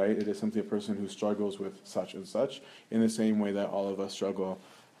 right? It is simply a person who struggles with such and such in the same way that all of us struggle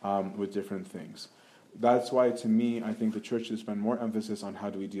with different things. That's why, to me, I think the church should spend more emphasis on how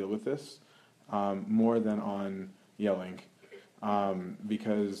do we deal with this, more than on yelling,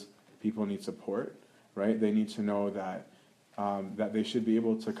 because people need support, right? They need to know that that they should be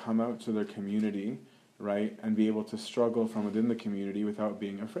able to come out to their community, right, and be able to struggle from within the community without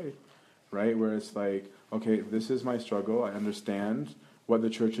being afraid, right? Where it's like, okay, this is my struggle. I understand what the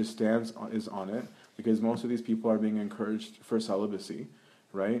church's stance is on it, because most of these people are being encouraged for celibacy,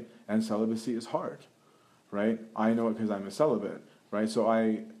 right? And celibacy is hard, right? I know it because I'm a celibate, right? So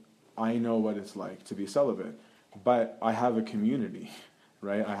I know what it's like to be celibate, but I have a community,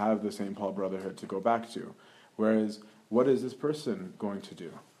 right? I have the St. Paul Brotherhood to go back to. Whereas, what is this person going to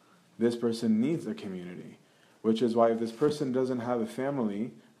do? This person needs a community, which is why if this person doesn't have a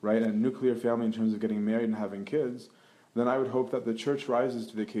family, right, a nuclear family in terms of getting married and having kids, then I would hope that the church rises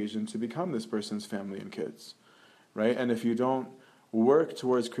to the occasion to become this person's family and kids, right? And if you don't work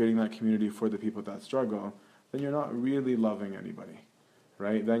towards creating that community for the people that struggle, then you're not really loving anybody,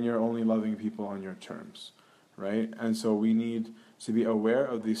 right? Then you're only loving people on your terms, right? And so we need to be aware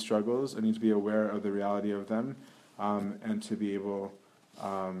of these struggles and need to be aware of the reality of them, and to be able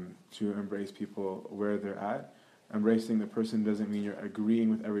to embrace people where they're at. Embracing the person doesn't mean you're agreeing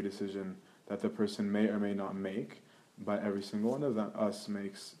with every decision that the person may or may not make, but every single one of us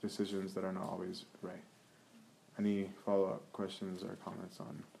makes decisions that are not always right. Any follow-up questions or comments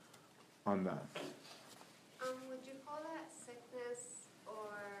on that? Would you call that sickness or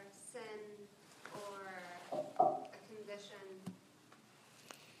sin or a condition?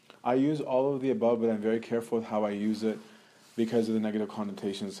 I use all of the above, but I'm very careful with how I use it because of the negative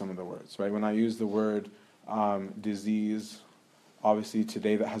connotations of some of the words, right? When I use the word disease, obviously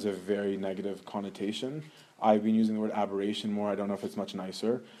today that has a very negative connotation. I've been using the word aberration more. I don't know if it's much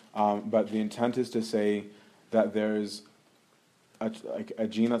nicer. But the intent is to say that there's a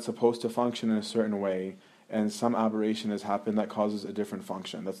gene that's supposed to function in a certain way, and some aberration has happened that causes a different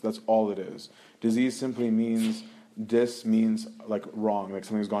function. That's all it is. Disease simply means, dis means like wrong, like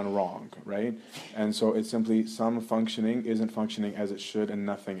something's gone wrong, right? And so it's simply some functioning isn't functioning as it should and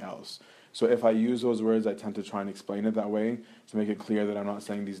nothing else. So if I use those words, I tend to try and explain it that way to make it clear that I'm not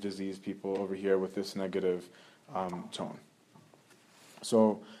saying these diseased people over here with this negative tone.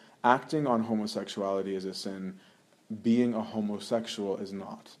 So acting on homosexuality is a sin. Being a homosexual is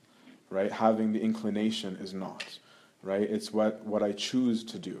not, right? Having the inclination is not, right? It's what I choose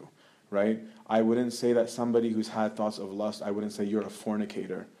to do, right? I wouldn't say that somebody who's had thoughts of lust, I wouldn't say you're a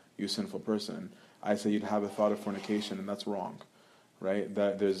fornicator, you sinful person. I say you'd have a thought of fornication, and that's wrong, right?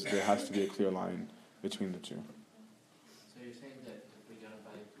 That there has to be a clear line between the two. So you're saying that if we don't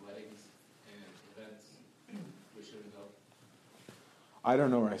invite weddings and events, we shouldn't go? I don't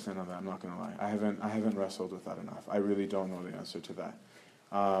know where I stand on that. I'm not going to lie. I haven't wrestled with that enough. I really don't know the answer to that.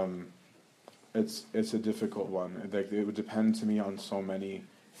 It's a difficult one. It would depend to me on so many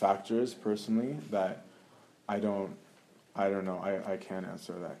factors personally that I don't know. I can't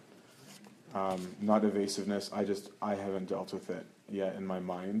answer that. Not evasiveness. I haven't dealt with it yet in my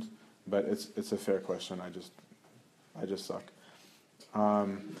mind, but it's a fair question. I just suck.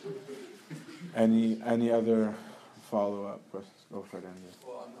 Any other follow-up questions? Go for it, Andrew.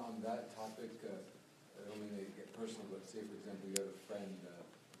 Well, on that topic, I don't mean to get personal, but say, for example, you have a friend that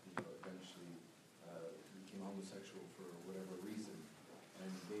eventually became homosexual for whatever reason, and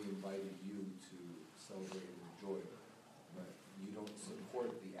they invited you to celebrate and enjoy it. But you don't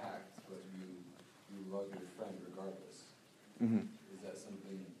support the act, but you love your friend regardless. Mm-hmm. Is that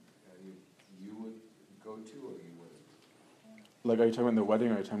something you would go to, or you wouldn't? Like, are you talking about the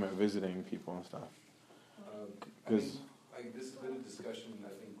wedding, or are you talking about visiting people and stuff? This has been a discussion, I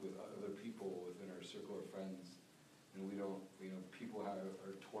think, with other people within our circle of friends, and we don't, people are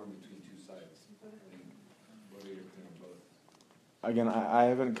torn between two sides. And whether you're clear on both. Again, I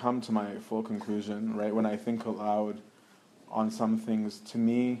haven't come to my full conclusion, right? When I think aloud on some things, to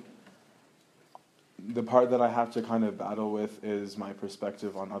me, the part that I have to kind of battle with is my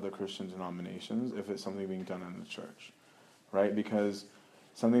perspective on other Christian denominations, if it's something being done in the church, right? Because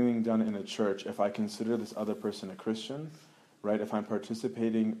something being done in a church, if I consider this other person a Christian, right, if I'm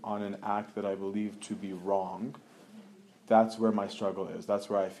participating on an act that I believe to be wrong, that's where my struggle is. That's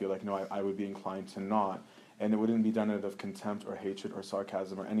where I feel like, no, I would be inclined to not. And it wouldn't be done out of contempt or hatred or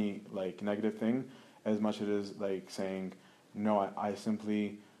sarcasm or any, like, negative thing, as much as it is, like, saying, no,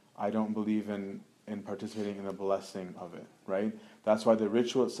 I don't believe in participating in the blessing of it, right? That's why the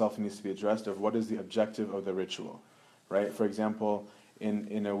ritual itself needs to be addressed of what is the objective of the ritual, right? For example,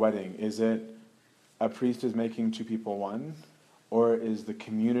 in a wedding, is it a priest is making two people one, or is the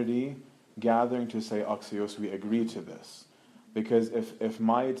community gathering to say, Oxios, we agree to this? Because if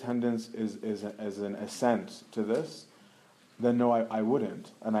my attendance is an assent to this, then no, I wouldn't.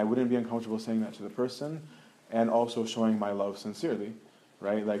 And I wouldn't be uncomfortable saying that to the person, and also showing my love sincerely,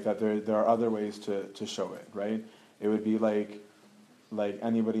 right? Like that there are other ways to show it, right? It would be like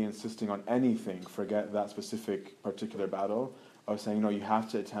anybody insisting on anything, forget that specific particular battle, of saying, no, you have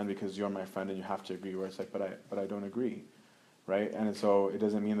to attend because you're my friend and you have to agree, where it's like, but I don't agree, right? And so it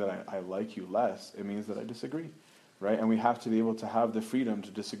doesn't mean that I like you less, it means that I disagree, right? And we have to be able to have the freedom to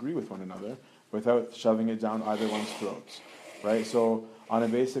disagree with one another without shoving it down either one's throats, right? So on a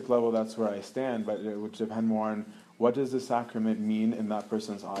basic level, that's where I stand, but it would depend more on what does the sacrament mean in that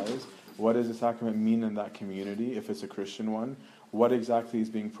person's eyes? What does the sacrament mean in that community, if it's a Christian one? What exactly is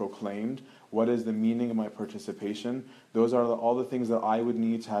being proclaimed? What is the meaning of my participation? Those are all the things that I would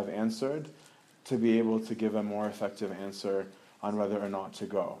need to have answered to be able to give a more effective answer on whether or not to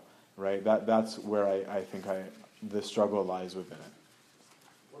go, right? That's where I think the struggle lies within it.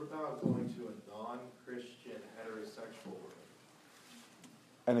 What about going to a non-Christian heterosexual world?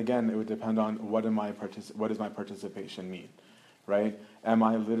 And again, it would depend on what does my participation mean, right? Am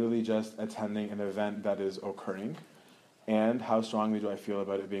I literally just attending an event that is occurring? And how strongly do I feel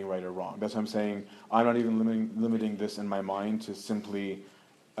about it being right or wrong? That's what I'm saying. I'm not even limiting this in my mind to simply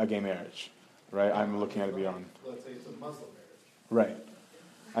a gay marriage, right? I'm looking at it beyond. Let's say it's a Muslim marriage. Right.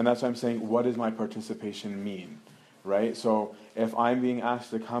 And that's what I'm saying, what does my participation mean, right? So if I'm being asked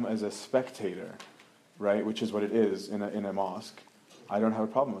to come as a spectator, right, which is what it is in a mosque, I don't have a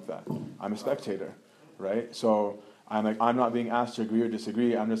problem with that. I'm a spectator, right? So I'm not being asked to agree or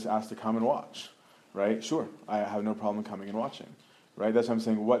disagree, I'm just asked to come and watch. Right? Sure, I have no problem coming and watching. Right? That's what I'm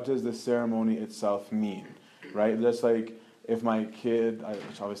saying. What does the ceremony itself mean? Right? Just like if my kid,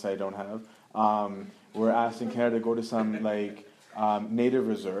 which obviously I don't have, we're asked in Canada to go to some native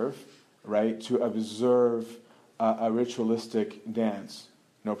reserve, right, to observe a ritualistic dance.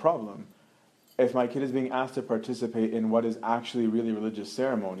 No problem. If my kid is being asked to participate in what is actually really religious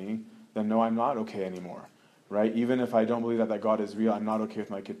ceremony, then no, I'm not okay anymore. Right? Even if I don't believe that God is real, I'm not okay with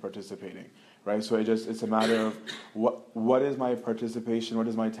my kid participating. Right, so it's a matter of what is my participation? What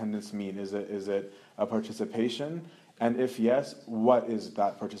does my attendance mean? Is it a participation? And if yes, what is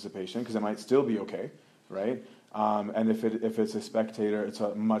that participation? Because it might still be okay, right? And if it's a spectator, it's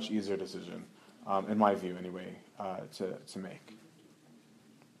a much easier decision, in my view, anyway, to make.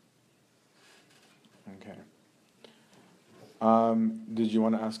 Okay. Did you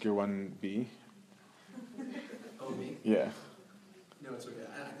want to ask your 1B? Oh, me? Yeah. No, it's okay.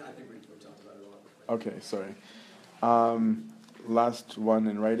 I think we talked about it a lot. Okay, sorry. Last one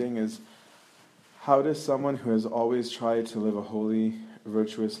in writing is, how does someone who has always tried to live a holy,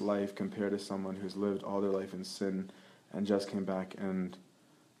 virtuous life compare to someone who's lived all their life in sin and just came back and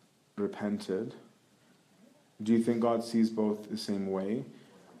repented? Do you think God sees both the same way?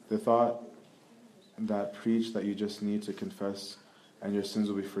 The thought that preach that you just need to confess and your sins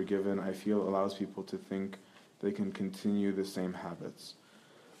will be forgiven, I feel allows people to think they can continue the same habits.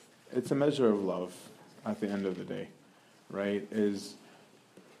 It's a measure of love at the end of the day, right? Is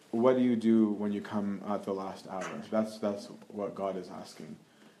what do you do when you come at the last hour? That's what God is asking,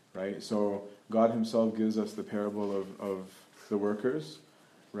 right? So God himself gives us the parable of the workers,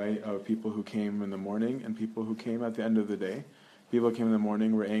 right? Of people who came in the morning and people who came at the end of the day. People who came in the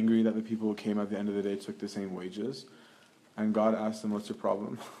morning were angry that the people who came at the end of the day took the same wages. And God asked them, what's your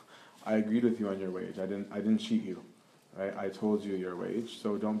problem? I agreed with you on your wage. I didn't cheat you. Right? I told you your wage,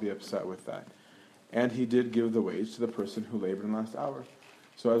 so don't be upset with that. And he did give the wage to the person who labored in the last hour.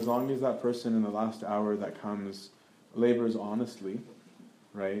 So as long as that person in the last hour that comes labors honestly,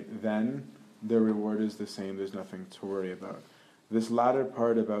 right, then their reward is the same. There's nothing to worry about. This latter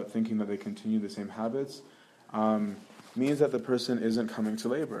part about thinking that they continue the same habits means that the person isn't coming to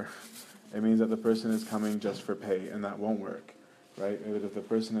labor. It means that the person is coming just for pay, and that won't work, right? If the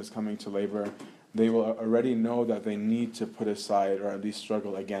person is coming to labor, they will already know that they need to put aside or at least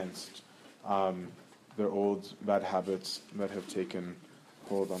struggle against their old bad habits that have taken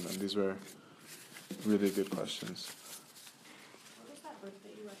hold on them. These were really good questions. What was that book that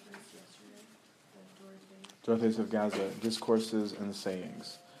you referenced yesterday? The Dorothy's of Gaza, Discourses and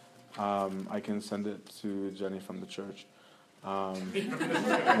Sayings. I can send it to Jenny from the church. And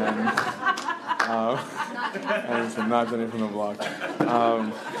so not Jenny from the block.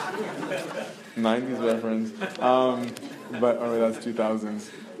 90s reference. But that's 2000s.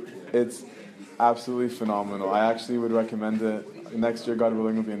 It's absolutely phenomenal. I actually would recommend it. Next year, God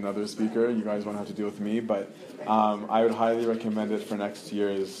willing, will be another speaker. You guys won't have to deal with me, but I would highly recommend it for next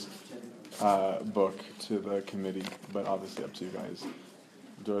year's book to the committee, but obviously up to you guys.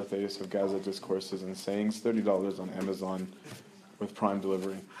 Dorotheus of Gaza, Discourses and Sayings, $30 on Amazon with Prime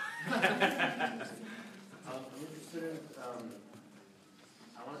delivery. I'm interested in,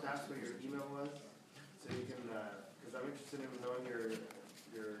 I wanted to ask what your email was, so you can, because I'm interested in knowing your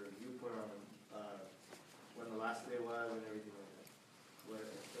viewpoint on when the last day was and everything like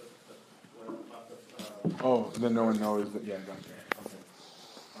that. What about the... Oh, then no one knows that, yeah, gotcha. Okay.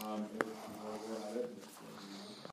 We're at it.